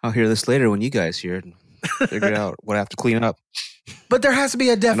 I'll hear this later when you guys hear it and figure out what I have to clean up. But there has to be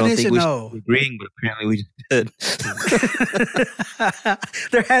a definition, though. Should be agreeing, but apparently we did.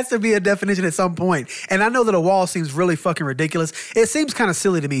 There has to be a definition at some point. And I know that a wall seems really fucking ridiculous. It seems kind of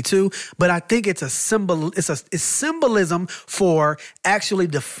silly to me too, but I think it's a symbol. It's symbolism for actually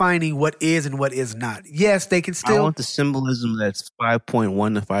defining what is and what is not. Yes, they can still. I want the symbolism that's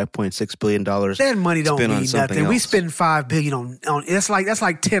 $5.1 to $5.6 billion. That money don't mean nothing. We spend $5 billion on that's like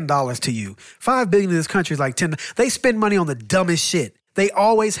 $10 to you. $5 billion in this country is like $10. They spend money on the dumbest shit. They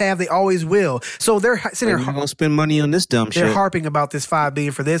always have. They always will. So they're sitting there. You're gonna spend money on this dumb shit. They're harping about this $5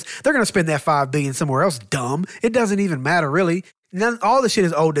 billion for this. They're gonna spend that $5 billion somewhere else. Dumb. It doesn't even matter really. All the shit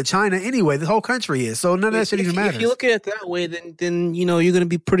is owed to China anyway. The whole country is. So none of that shit even matters. If you look at it that way, then you're gonna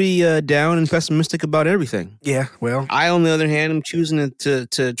be pretty down and pessimistic about everything. Yeah. Well, I, on the other hand, am choosing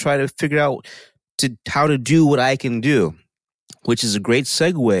to try to figure out how to do what I can do, which is a great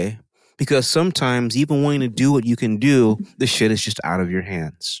segue. Because sometimes, even wanting to do what you can do, the shit is just out of your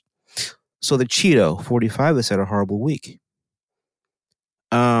hands. So the Cheeto, 45, has had a horrible week.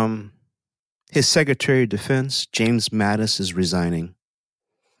 His Secretary of Defense, James Mattis, is resigning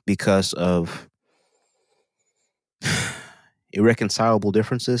because of irreconcilable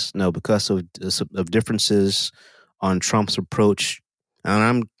differences. No, because of differences on Trump's approach.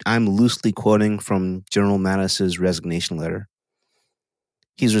 And I'm loosely quoting from General Mattis's resignation letter.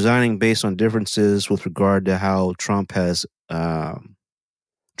 He's resigning based on differences with regard to how Trump has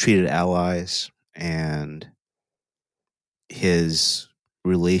treated allies and his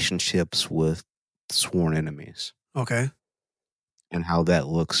relationships with sworn enemies. Okay. And how that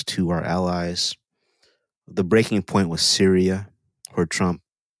looks to our allies. The breaking point was Syria, where Trump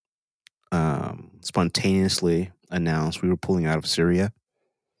spontaneously announced we were pulling out of Syria,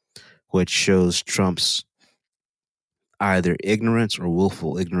 which shows Trump's either ignorance or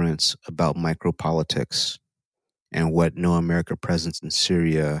willful ignorance about micropolitics and what No America presence in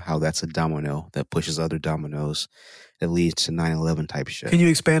Syria, how that's a domino that pushes other dominoes that leads to 9/11 type shit. Can you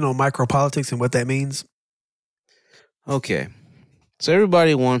expand on micropolitics and what that means? Okay. So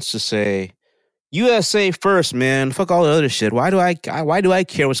everybody wants to say, USA first, man. Fuck all the other shit. Why do I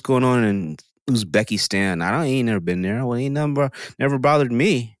care what's going on in Uzbekistan? I ain't never been there. Well, ain't never bothered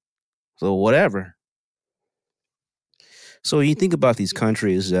me. So whatever. So you think about these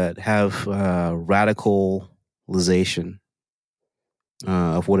countries that have radicalization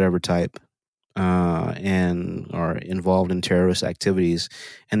of whatever type and are involved in terrorist activities,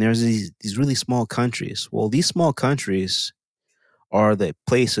 and there's these really small countries. Well, these small countries are the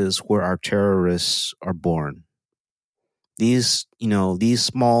places where our terrorists are born. These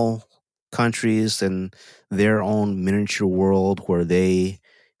small countries and their own miniature world where they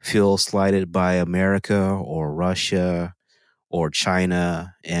feel slighted by America or Russia or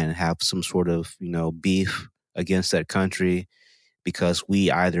China and have some sort of, beef against that country because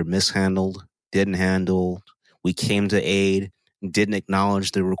we either mishandled, didn't handle, we came to aid, didn't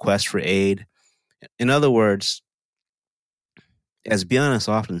acknowledge the request for aid. In other words, as Beyonce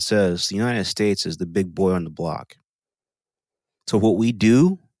often says, the United States is the big boy on the block. So what we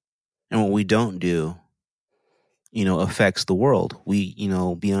do and what we don't do, affects the world. We,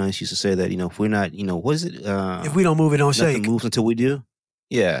 Beyonce used to say that, if we're not, what is it? If we don't move, it don't nothing shake. moves until we do.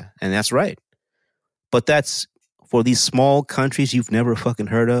 Yeah, and that's right. But that's for these small countries you've never fucking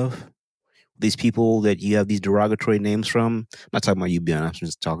heard of. These people that you have these derogatory names from. I'm not talking about you, Beyonce. I'm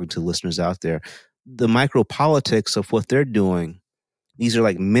just talking to listeners out there. The micro politics of what they're doing. These are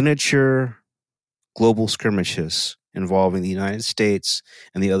like miniature global skirmishes involving the United States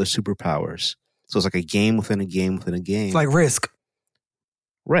and the other superpowers. So it's like a game within a game within a game. It's like Risk.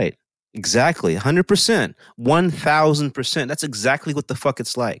 Right. Exactly. 100%. 1,000%. That's exactly what the fuck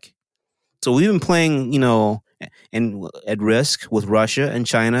it's like. So we've been playing, and at Risk with Russia and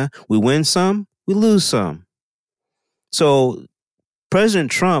China. We win some, we lose some. So President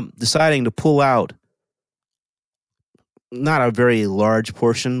Trump deciding to pull out not a very large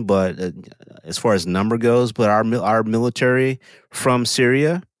portion, but as far as number goes, but our military from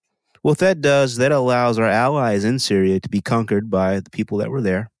Syria, what that does, that allows our allies in Syria to be conquered by the people that were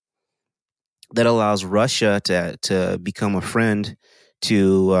there. That allows Russia to become a friend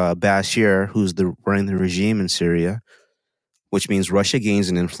to Bashir, who's running the regime in Syria, which means Russia gains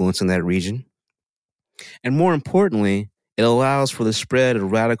an influence in that region. And more importantly, it allows for the spread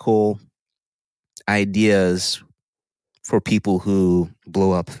of radical ideas for people who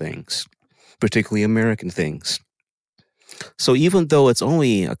blow up things, particularly American things. So even though it's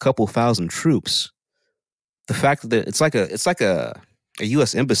only a couple thousand troops, the fact that it's like a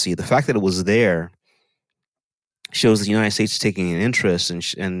U.S. embassy, the fact that it was there shows the United States taking an interest,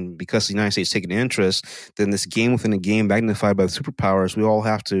 and because the United States taking an interest, then this game within a game magnified by the superpowers, we all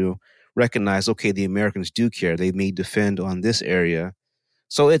have to recognize, okay, the Americans do care. They may defend on this area.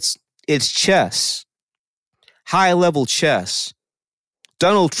 So it's chess. High-level chess.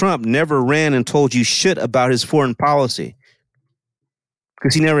 Donald Trump never ran and told you shit about his foreign policy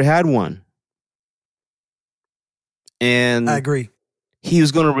because he never had one. And I agree. He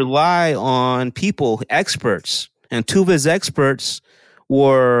was going to rely on people, experts. And two of his experts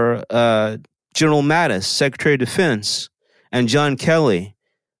were General Mattis, Secretary of Defense, and John Kelly,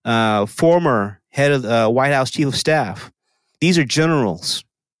 former head of the White House Chief of Staff. These are generals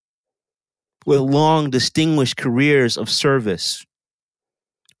with long, distinguished careers of service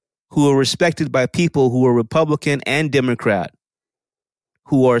who are respected by people who are Republican and Democrat,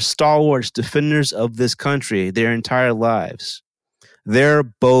 who are stalwarts defenders of this country their entire lives. They're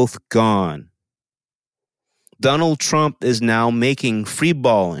both gone. Donald Trump is now making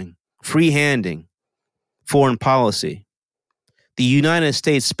free-balling, free-handing foreign policy. The United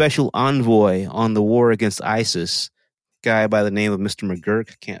States Special Envoy on the war against ISIS, guy by the name of Mr.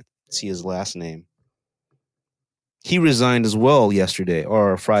 McGurk, can't see his last name. He resigned as well yesterday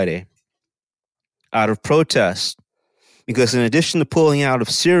or Friday out of protest because in addition to pulling out of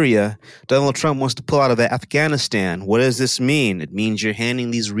Syria, Donald Trump wants to pull out of Afghanistan. What does this mean? It means you're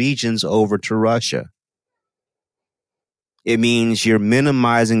handing these regions over to Russia. It means you're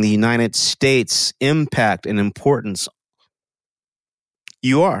minimizing the United States' impact and importance.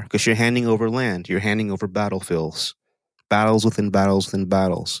 You are, because you're handing over land. You're handing over battlefields. Battles within battles within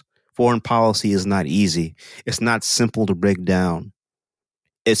battles. Foreign policy is not easy. It's not simple to break down.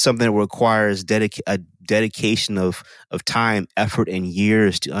 It's something that requires a dedication of time, effort, and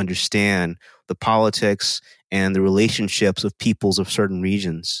years to understand the politics and the relationships of peoples of certain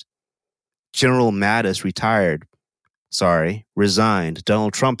regions. General Mattis resigned.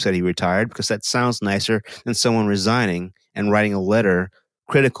 Donald Trump said he retired because that sounds nicer than someone resigning and writing a letter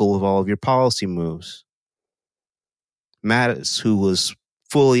critical of all of your policy moves. Mattis, who was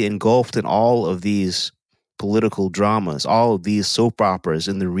fully engulfed in all of these political dramas, all of these soap operas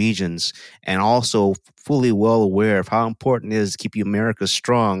in the regions, and also fully well aware of how important it is to keep America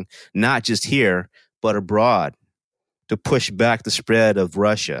strong, not just here, but abroad, to push back the spread of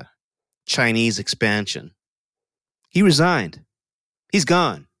Russia, Chinese expansion. He resigned. He's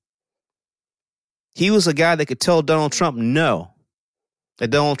gone. He was a guy that could tell Donald Trump no. That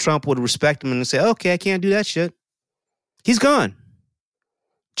Donald Trump would respect him and say, okay, I can't do that shit. He's gone.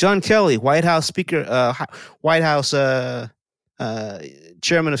 John Kelly, White House Speaker, White House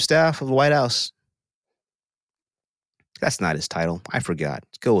Chairman of Staff of the White House. That's not his title. I forgot.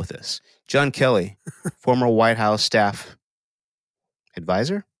 Let's go with this. John Kelly, former White House Staff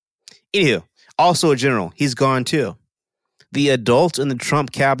Advisor. Anywho, also a general. He's gone too. The adults in the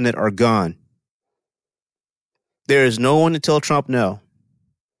Trump cabinet are gone. There is no one to tell Trump no.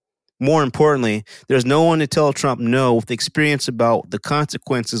 More importantly, there's no one to tell Trump no with experience about the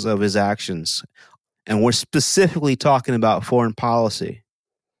consequences of his actions. And we're specifically talking about foreign policy.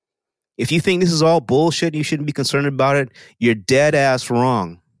 If you think this is all bullshit and you shouldn't be concerned about it, you're dead ass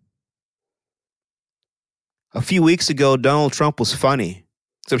wrong. A few weeks ago, Donald Trump was funny.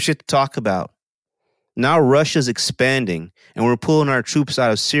 Some shit to talk about. Now Russia's expanding, and we're pulling our troops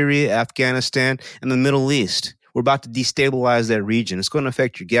out of Syria, Afghanistan, and the Middle East. We're about to destabilize that region. It's going to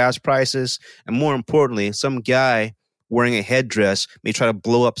affect your gas prices, and more importantly, some guy wearing a headdress may try to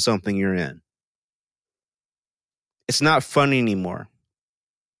blow up something you're in. It's not funny anymore.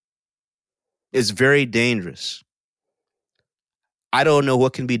 It's very dangerous. I don't know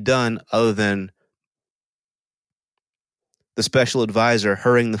what can be done other than the special advisor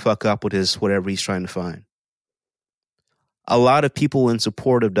hurrying the fuck up with his whatever he's trying to find. A lot of people in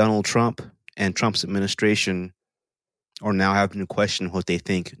support of Donald Trump and Trump's administration are now having to question what they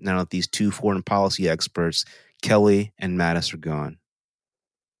think now that these two foreign policy experts, Kelly and Mattis, are gone.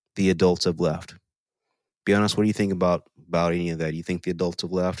 The adults have left. Be honest, what do you think about any of that? You think the adults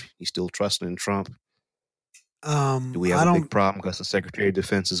have left? You still trusting in Trump? Do we have a big problem because the Secretary of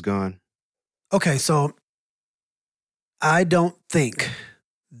Defense is gone? Okay, so I don't think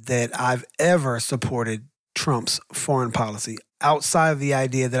that I've ever supported Trump's foreign policy outside of the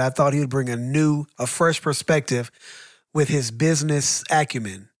idea that I thought he would bring a fresh perspective with his business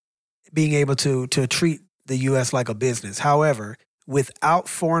acumen, being able to treat the U.S. like a business. However, without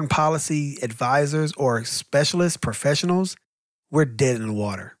foreign policy advisors or specialists, professionals, we're dead in the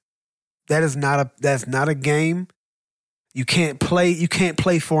water. That's not a game. You can't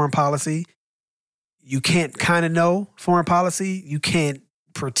play foreign policy. You can't kind of know foreign policy. You can't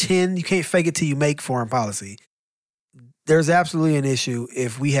pretend. You can't fake it till you make foreign policy. There's absolutely an issue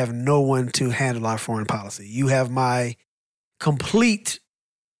if we have no one to handle our foreign policy. You have my complete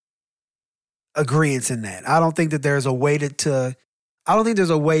agreement in that. I don't think that there's a way I don't think there's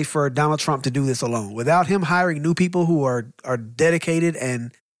a way for Donald Trump to do this alone. Without him hiring new people who are dedicated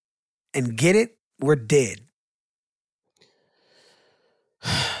and get it, we're dead.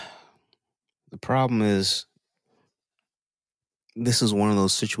 The problem is, this is one of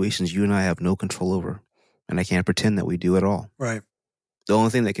those situations you and I have no control over, and I can't pretend that we do at all. Right. The only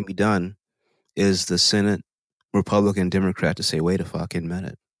thing that can be done is the Senate, Republican, Democrat, to say, wait a fucking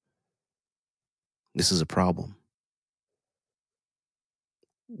minute. This is a problem.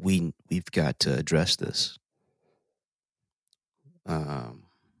 We've got to address this.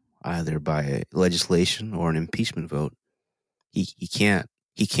 Either by legislation or an impeachment vote. He can't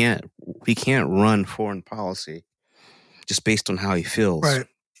run foreign policy just based on how he feels. Right.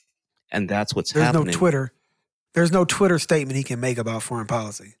 And that's what's There's happening. There's no Twitter statement he can make about foreign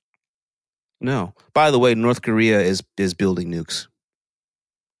policy. No. By the way, North Korea is building nukes.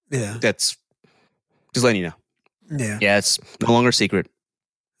 Yeah. That's just letting you know. Yeah. Yeah, it's no longer secret.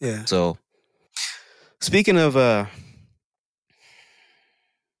 Yeah. So, speaking of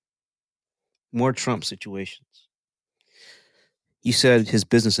more Trump situations, you said his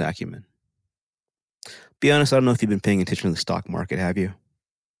business acumen. Be honest, I don't know if you've been paying attention to the stock market, have you?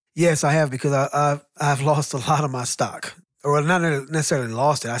 Yes, I have, because I've lost a lot of my stock. Or not necessarily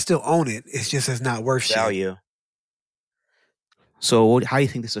lost it. I still own it. It's just it's not worth value. So how do you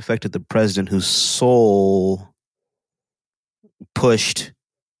think this affected the president whose sole pushed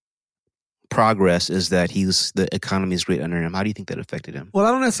progress is that the economy is great under him? How do you think that affected him? Well,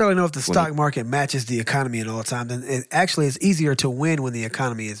 I don't necessarily know if the stock market matches the economy at all times. And it's easier to win when the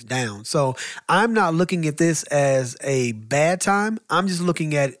economy is down. So I'm not looking at this as a bad time. I'm just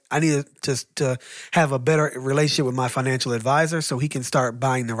looking at, I need to have a better relationship with my financial advisor so he can start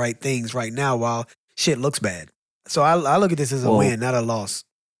buying the right things right now while shit looks bad. So I look at this as a win, not a loss.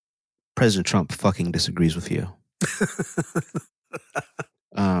 President Trump fucking disagrees with you.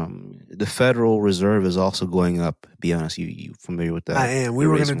 The Federal Reserve is also going up. Be honest, you familiar with that? I am. We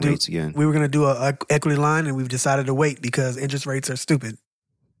were going to do a equity line, and we've decided to wait because interest rates are stupid.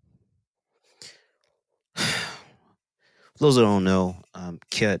 For those that don't know,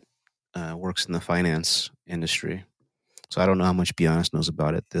 Kit works in the finance industry, so I don't know how much Be Honest knows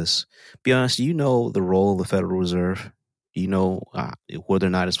about it. Be Honest, do you know the role of the Federal Reserve? Do you know whether or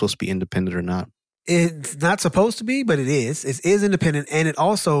not it's supposed to be independent or not? It's not supposed to be, but it is. It is independent, and it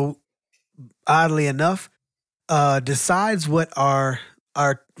also, oddly enough, decides what our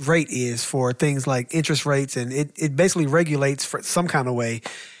rate is for things like interest rates, and it basically regulates for some kind of way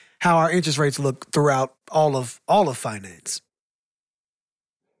how our interest rates look throughout all of finance.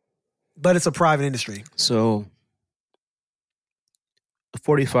 But it's a private industry. So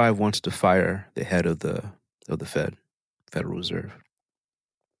 45 wants to fire the head of the Federal Reserve,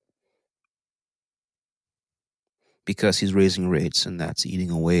 because he's raising rates, and that's eating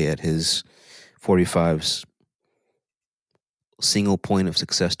away at his 45's single point of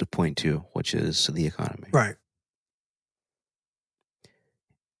success to point to, which is the economy. Right.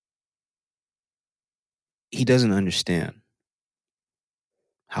 He doesn't understand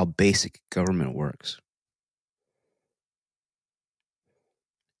how basic government works.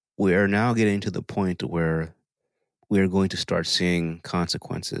 We are now getting to the point where we are going to start seeing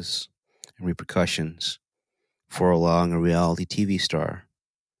consequences and repercussions for allowing a reality TV star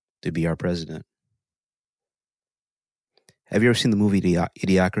to be our president. Have you ever seen the movie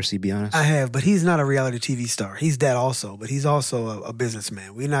Idiocracy, be honest? I have, but he's not a reality TV star. He's that also, but he's also a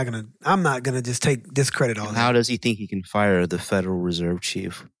businessman. I'm not gonna just discredit all that. How does he think he can fire the Federal Reserve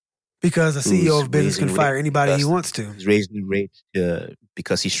chief? Because the CEO of business can fire anybody he wants to. He's raising the rates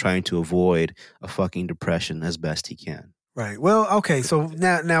because he's trying to avoid a fucking depression as best he can. Right. Well, okay. So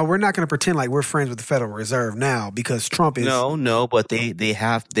now we're not going to pretend like we're friends with the Federal Reserve now because Trump is. No, but they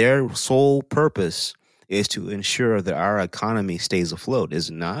have their sole purpose is to ensure that our economy stays afloat, is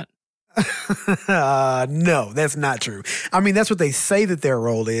it not? No, that's not true. I mean, that's what they say that their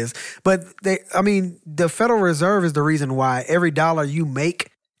role is. But the Federal Reserve is the reason why every dollar you make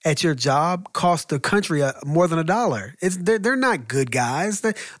at your job costs the country more than $1. They're not good guys.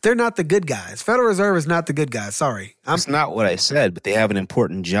 They're not the good guys. Federal Reserve is not the good guys. Sorry. That's not what I said, but they have an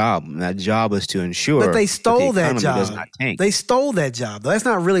important job. And that job is to ensure but they stole that that job. Does not tank. They stole that job. That's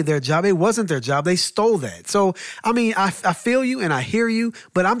not really their job. It wasn't their job. They stole that. So, I mean, I feel you and I hear you,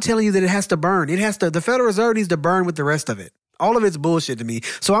 but I'm telling you that it has to burn. The Federal Reserve needs to burn with the rest of it. All of it's bullshit to me.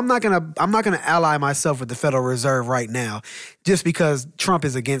 So I'm not gonna ally myself with the Federal Reserve right now just because Trump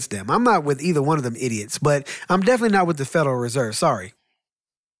is against them. I'm not with either one of them idiots, but I'm definitely not with the Federal Reserve. Sorry.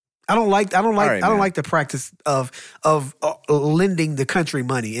 I don't like the practice of lending the country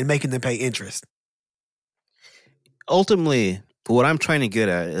money and making them pay interest. Ultimately, what I'm trying to get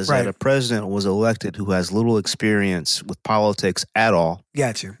at is that a president was elected who has little experience with politics at all.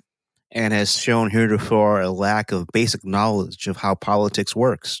 Got you. And has shown heretofore a lack of basic knowledge of how politics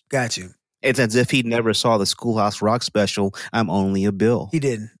works. Got you. It's as if he never saw the Schoolhouse Rock special, I'm Only a Bill. He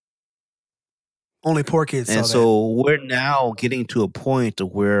didn't. Only poor kids saw that. And so we're now getting to a point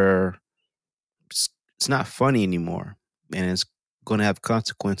where it's not funny anymore. And it's going to have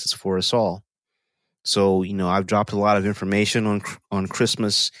consequences for us all. So, I've dropped a lot of information on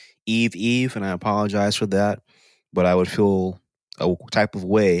Christmas Eve, and I apologize for that. But I would feel a type of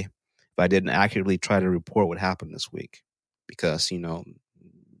way if I didn't accurately try to report what happened this week, because,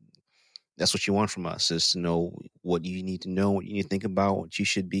 that's what you want from us, is to know what you need to know, what you need to think about, what you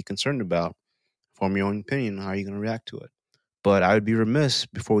should be concerned about, form your own opinion on how you're going to react to it. But I would be remiss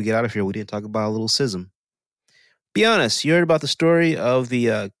before we get out of here, we didn't talk about a little schism. Be honest, you heard about the story of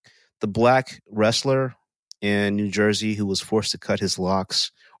the black wrestler in New Jersey who was forced to cut his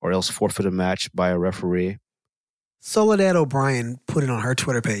locks or else forfeit a match by a referee? Soledad O'Brien put it on her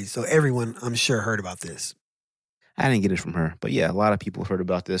Twitter page, so everyone, I'm sure, heard about this. I didn't get it from her, but yeah, a lot of people heard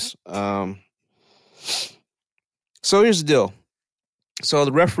about this. So here's the deal. So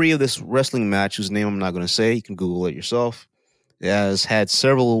the referee of this wrestling match, whose name I'm not going to say, you can Google it yourself, has had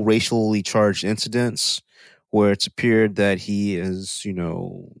several racially charged incidents where it's appeared that he is,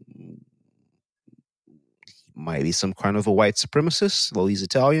 might be some kind of a white supremacist, though he's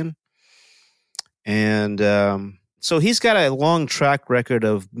Italian. And so he's got a long track record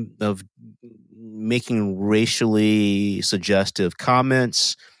of making racially suggestive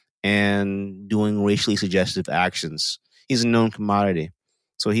comments and doing racially suggestive actions. He's a known commodity.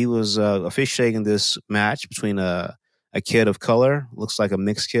 So he was officiating this match between a kid of color, looks like a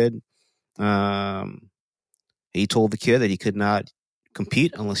mixed kid. He told the kid that he could not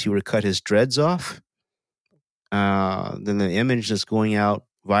compete unless he were to cut his dreads off. Then the image that's going out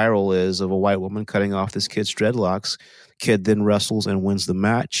viral is of a white woman cutting off this kid's dreadlocks. Kid then wrestles and wins the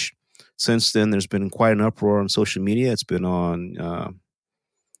match. Since then, there's been quite an uproar on social media. It's been on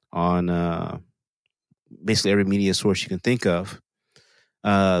basically every media source you can think of.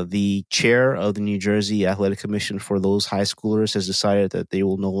 The chair of the New Jersey Athletic Commission for those high schoolers has decided that they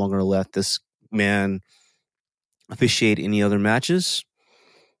will no longer let this man officiate any other matches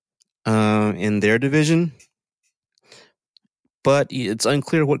in their division. But it's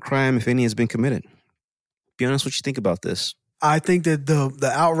unclear what crime, if any, has been committed. Be honest what you think about this. I think that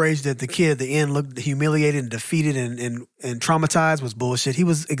the outrage that the kid at the end looked humiliated and defeated and traumatized was bullshit. He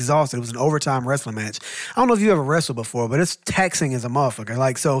was exhausted. It was an overtime wrestling match. I don't know if you ever wrestled before, but it's taxing as a motherfucker.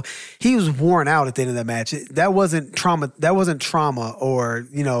 Like, so he was worn out at the end of that match. That wasn't trauma. That wasn't trauma or,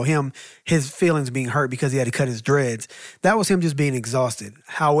 you know, his feelings being hurt because he had to cut his dreads. That was him just being exhausted.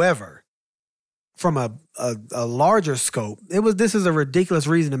 However, from a larger scope, this is a ridiculous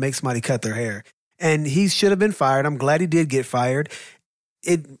reason to make somebody cut their hair. And he should have been fired. I'm glad he did get fired.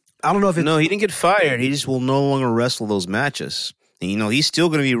 I don't know if No, he didn't get fired. He just will no longer wrestle those matches. And, you know, he's still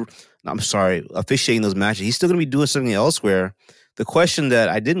going to be, officiating those matches. He's still going to be doing something elsewhere. The question that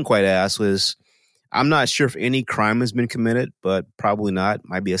I didn't quite ask was, I'm not sure if any crime has been committed, but probably not.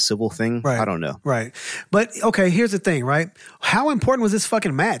 Might be a civil thing. Right. I don't know. Right. But, okay, here's the thing, right? How important was this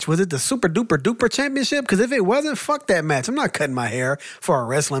fucking match? Was it the super duper duper championship? Because if it wasn't, fuck that match. I'm not cutting my hair for a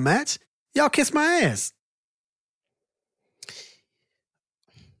wrestling match. Y'all kiss my ass.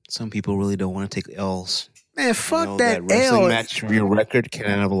 Some people really don't want to take L's. Man, fuck that wrestling L. match for your record can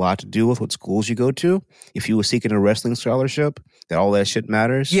have a lot to do with what schools you go to. If you were seeking a wrestling scholarship, that all that shit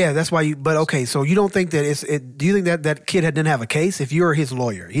matters. Yeah, that's why but okay, so you don't think that do you think that kid didn't have a case? If you're his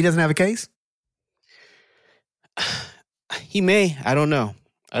lawyer, he doesn't have a case? He may. I don't know.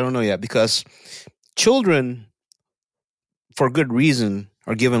 I don't know yet because children, for good reason,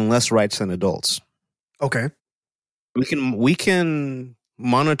 are given less rights than adults. Okay. We can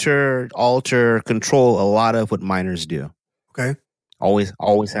monitor, alter, control a lot of what minors do. Okay.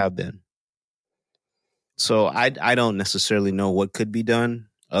 Always have been. So I don't necessarily know what could be done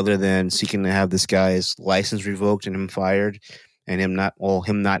other than seeking to have this guy's license revoked and him fired and him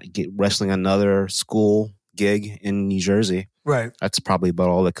not get wrestling another school gig in New Jersey. Right. That's probably about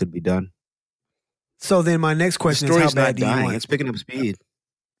all that could be done. So then my next question is, how bad do you want? It's picking up speed.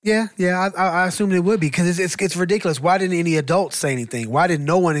 Yeah, I assumed it would be because it's ridiculous. Why didn't any adults say anything? Why didn't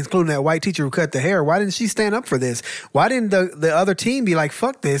no one, including that white teacher who cut the hair, why didn't she stand up for this? Why didn't the other team be like,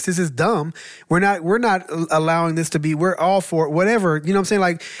 fuck this, this is dumb. We're not allowing this to be, we're all for it, whatever. You know what I'm saying?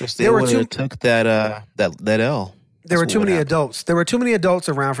 Like, there were took that L. There were too many adults. There were too many adults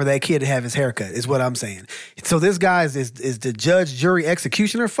around for that kid to have his haircut, is what I'm saying. So this guy is the judge, jury,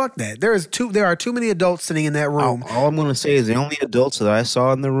 executioner. Fuck that. There are too many adults sitting in that room. All I'm going to say is the only adults that I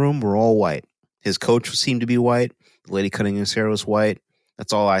saw in the room were all white. His coach seemed to be white. The lady cutting his hair was white.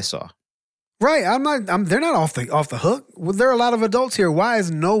 That's all I saw. Right. They're not off the hook. Well, there are a lot of adults here. Why is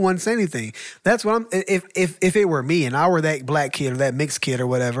no one saying anything? That's what if it were me and I were that black kid or that mixed kid or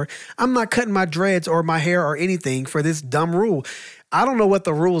whatever, I'm not cutting my dreads or my hair or anything for this dumb rule. I don't know what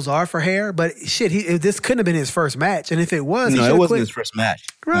the rules are for hair, but shit, this couldn't have been his first match. And if it was, it wasn't his first match.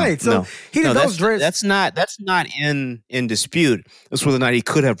 Right. No, he did those dreads. That's not in dispute. That's whether or not he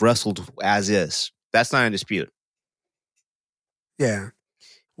could have wrestled as is. That's not in dispute. Yeah.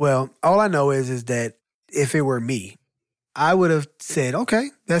 Well, all I know is that if it were me, I would have said, okay,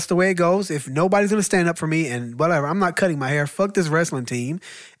 that's the way it goes. If nobody's going to stand up for me and whatever, I'm not cutting my hair. Fuck this wrestling team.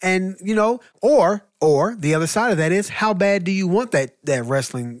 And, you know, or the other side of that is, how bad do you want that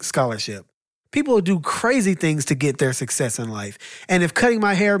wrestling scholarship? People do crazy things to get their success in life. And if cutting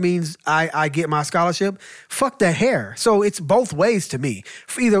my hair means I get my scholarship, fuck that hair. So it's both ways to me.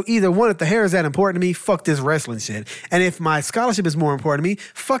 Either one, if the hair is that important to me, fuck this wrestling shit. And if my scholarship is more important to me,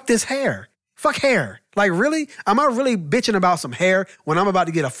 fuck this hair. Fuck hair. Like, really? Am I really bitching about some hair when I'm about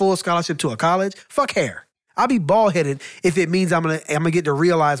to get a full scholarship to a college? Fuck hair. I'll be bald-headed if it means I'm gonna get to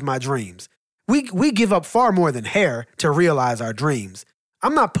realize my dreams. We give up far more than hair to realize our dreams.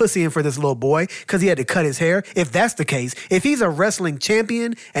 I'm not pussying for this little boy because he had to cut his hair. If that's the case, if he's a wrestling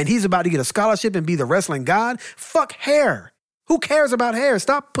champion and he's about to get a scholarship and be the wrestling god, fuck hair. Who cares about hair?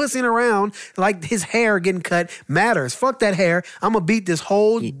 Stop pussying around like his hair getting cut matters. Fuck that hair. I'm going to beat this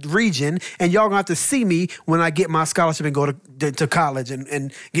whole region, and y'all going to have to see me when I get my scholarship and go to college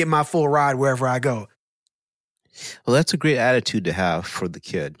and get my full ride wherever I go. Well, that's a great attitude to have for the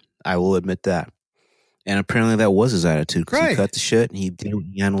kid. I will admit that. And apparently that was his attitude because he cut the shit and he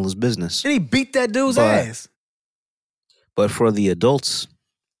handled his business. And he beat that dude's ass. But for the adults,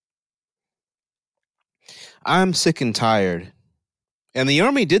 I'm sick and tired. And the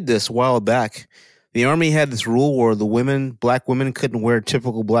Army did this a while back. The Army had this rule where black women couldn't wear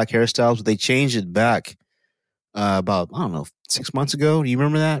typical black hairstyles, but they changed it back about, 6 months ago. Do you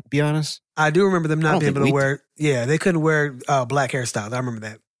remember that, be honest? I do remember them not being able to wear, they couldn't wear black hairstyles. I remember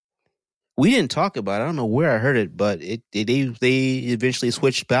that. We didn't talk about it. I don't know where I heard it, but they eventually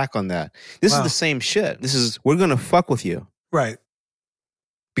switched back on that. This is the same shit. We're going to fuck with you. Right.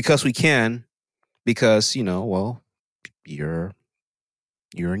 Because we can. Because, you're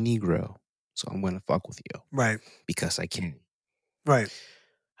a Negro. So I'm going to fuck with you. Right. Because I can. Right.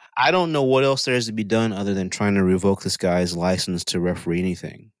 I don't know what else there is to be done other than trying to revoke this guy's license to referee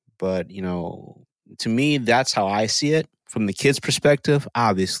anything. But, to me, that's how I see it. From the kid's perspective,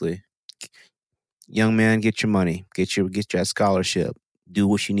 obviously, young man, get your money, get your scholarship, do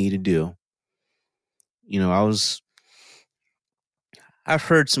what you need to do. I've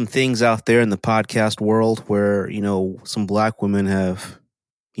heard some things out there in the podcast world where, some black women have,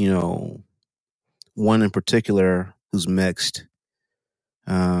 one in particular who's mixed,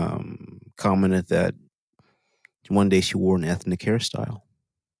 commented that one day she wore an ethnic hairstyle.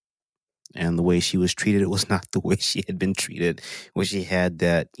 And the way she was treated, it was not the way she had been treated when she had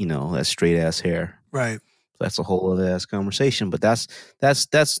that, that straight ass hair. Right. That's a whole other ass conversation. But that's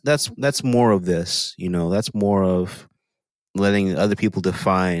more of this. That's more of letting other people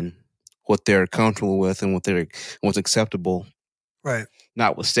define what they're comfortable with and what's acceptable. Right.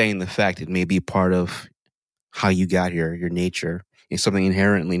 Notwithstanding the fact it may be part of how you got here, your nature, and something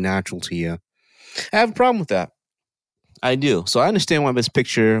inherently natural to you. I have a problem with that. I do. So I understand why this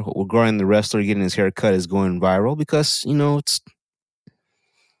picture regarding the wrestler getting his hair cut is going viral because, it's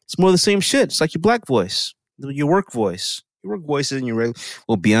more of the same shit. It's like your black voice, your work voice. Your work voice isn't your regular.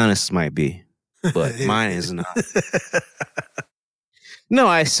 Well, be honest, it might be, but mine is not. No,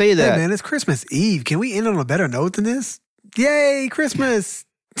 I say that. Hey, man, it's Christmas Eve. Can we end on a better note than this? Yay, Christmas.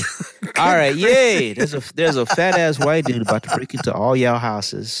 All right, yay. There's a fat ass white dude about to break into all y'all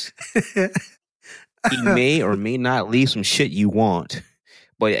houses. He may or may not leave some shit you want.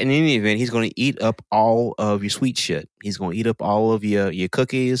 But in any event, he's going to eat up all of your sweet shit. He's going to eat up all of your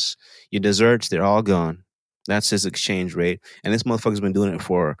cookies, your desserts. They're all gone. That's his exchange rate. And this motherfucker's been doing it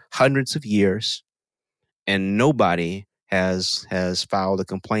for hundreds of years. And nobody has filed a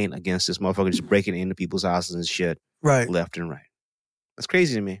complaint against this motherfucker just breaking into people's houses and shit. Right. Left and right. That's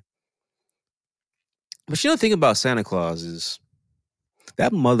crazy to me. But the thing about Santa Claus is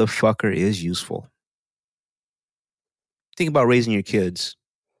that motherfucker is useful. Think about raising your kids.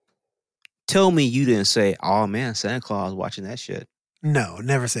 Tell me you didn't say, oh man, Santa Claus watching that shit. No,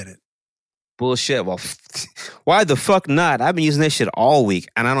 never said it. Bullshit. Well, why the fuck not? I've been using that shit all week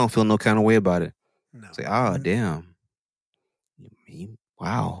and I don't feel no kind of way about it. No. Say, oh, damn.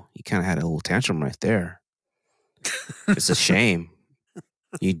 Wow, you kind of had a little tantrum right there. It's a shame.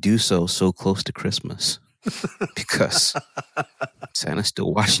 You do so close to Christmas because Santa's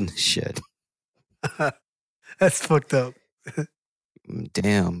still watching this shit. That's fucked up.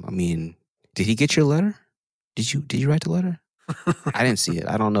 Damn. I mean, did he get your letter? Did you write the letter? I didn't see it.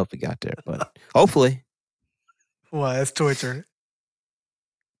 I don't know if it got there, but hopefully. Wow, that's torture.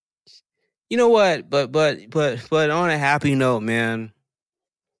 You know what? But on a happy note, man,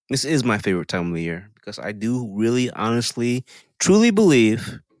 this is my favorite time of the year because I do really, honestly, truly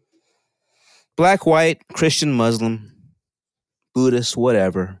believe black, white, Christian, Muslim, Buddhist,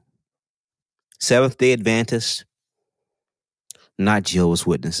 whatever, Seventh-day Adventist, not Jehovah's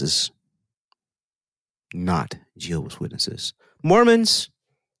Witnesses. Not Jehovah's Witnesses. Mormons,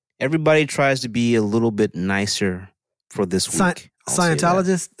 everybody tries to be a little bit nicer for this week.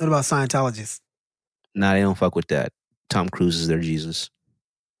 Scientologists? What about Scientologists? Nah, they don't fuck with that. Tom Cruise is their Jesus.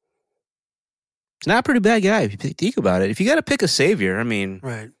 He's not a pretty bad guy if you think about it. If you got to pick a savior, I mean,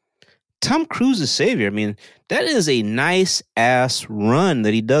 right. Tom Cruise's savior. I mean, that is a nice ass run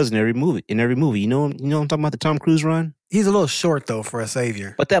that he does in every movie. You know I'm talking about, the Tom Cruise run? He's a little short though for a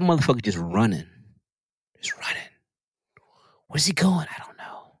savior. But that motherfucker just running. Where's he going? I don't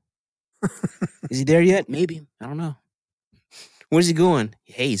know. Is he there yet? Maybe. I don't know. Where's he going?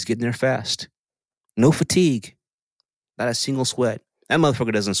 Hey, he's getting there fast. No fatigue. Not a single sweat. That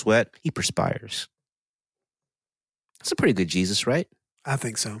motherfucker doesn't sweat. He perspires. That's a pretty good Jesus, right? I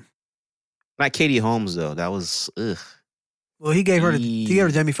think so. Not Katie Holmes, though. That was, ugh. Well, he gave her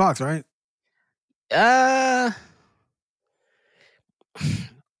to Jamie Foxx, right?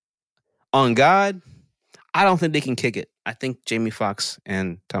 On God, I don't think they can kick it. I think Jamie Foxx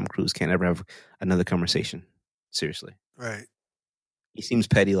and Tom Cruise can't ever have another conversation. Seriously. Right. He seems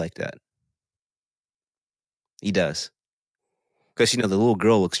petty like that. He does. Because, the little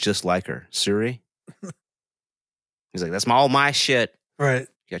girl looks just like her. Suri. He's like, that's all my shit. Right.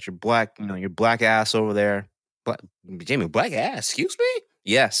 You got your black, your black ass over there. Jamie, black ass? Excuse me?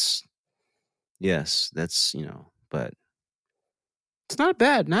 Yes. Yes, that's, but it's not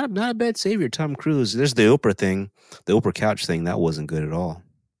bad. Not a bad savior, Tom Cruise. There's the Oprah thing, the Oprah couch thing. That wasn't good at all.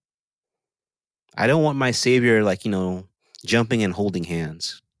 I don't want my savior, jumping and holding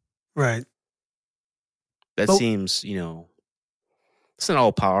hands. Right. That seems, it's not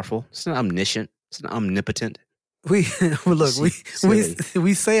all powerful. It's not omniscient. It's not omnipotent. We well, look, Silly.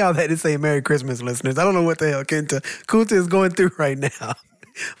 we say all that to say Merry Christmas, listeners. I don't know what the hell Kunta is going through right now,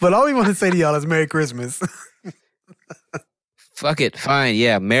 but all we want to say to y'all is Merry Christmas. Fuck it. Fine.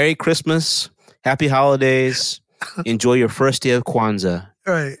 Yeah. Merry Christmas. Happy holidays. Enjoy your first day of Kwanzaa.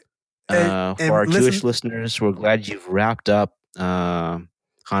 Right. For our Jewish listeners, we're glad you've wrapped up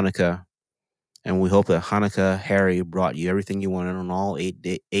Hanukkah. And we hope that Hanukkah Harry brought you everything you wanted on all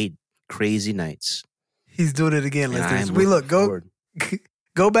 8 crazy nights. He's doing it again, listeners. Forward.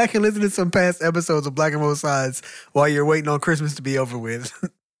 Go back and listen to some past episodes of Black and Both Sides while you're waiting on Christmas to be over with.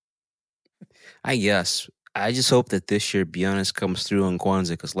 I guess. I just hope that this year Beyonce comes through on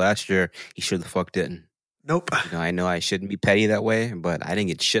Kwanzaa, because last year he sure the fuck didn't. Nope. I know I shouldn't be petty that way, but I didn't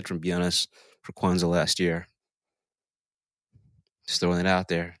get shit from Beyonce for Kwanzaa last year. Just throwing it out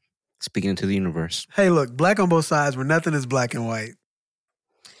there. Speaking into the universe. Hey, look, Black on Both Sides where nothing is black and white.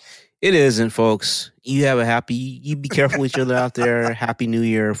 It isn't, folks. You be careful with each other out there. Happy New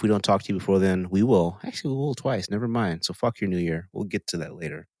Year. If we don't talk to you before then, we will. Actually, we will twice. Never mind. So fuck your New Year. We'll get to that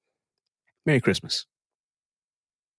later. Merry Christmas.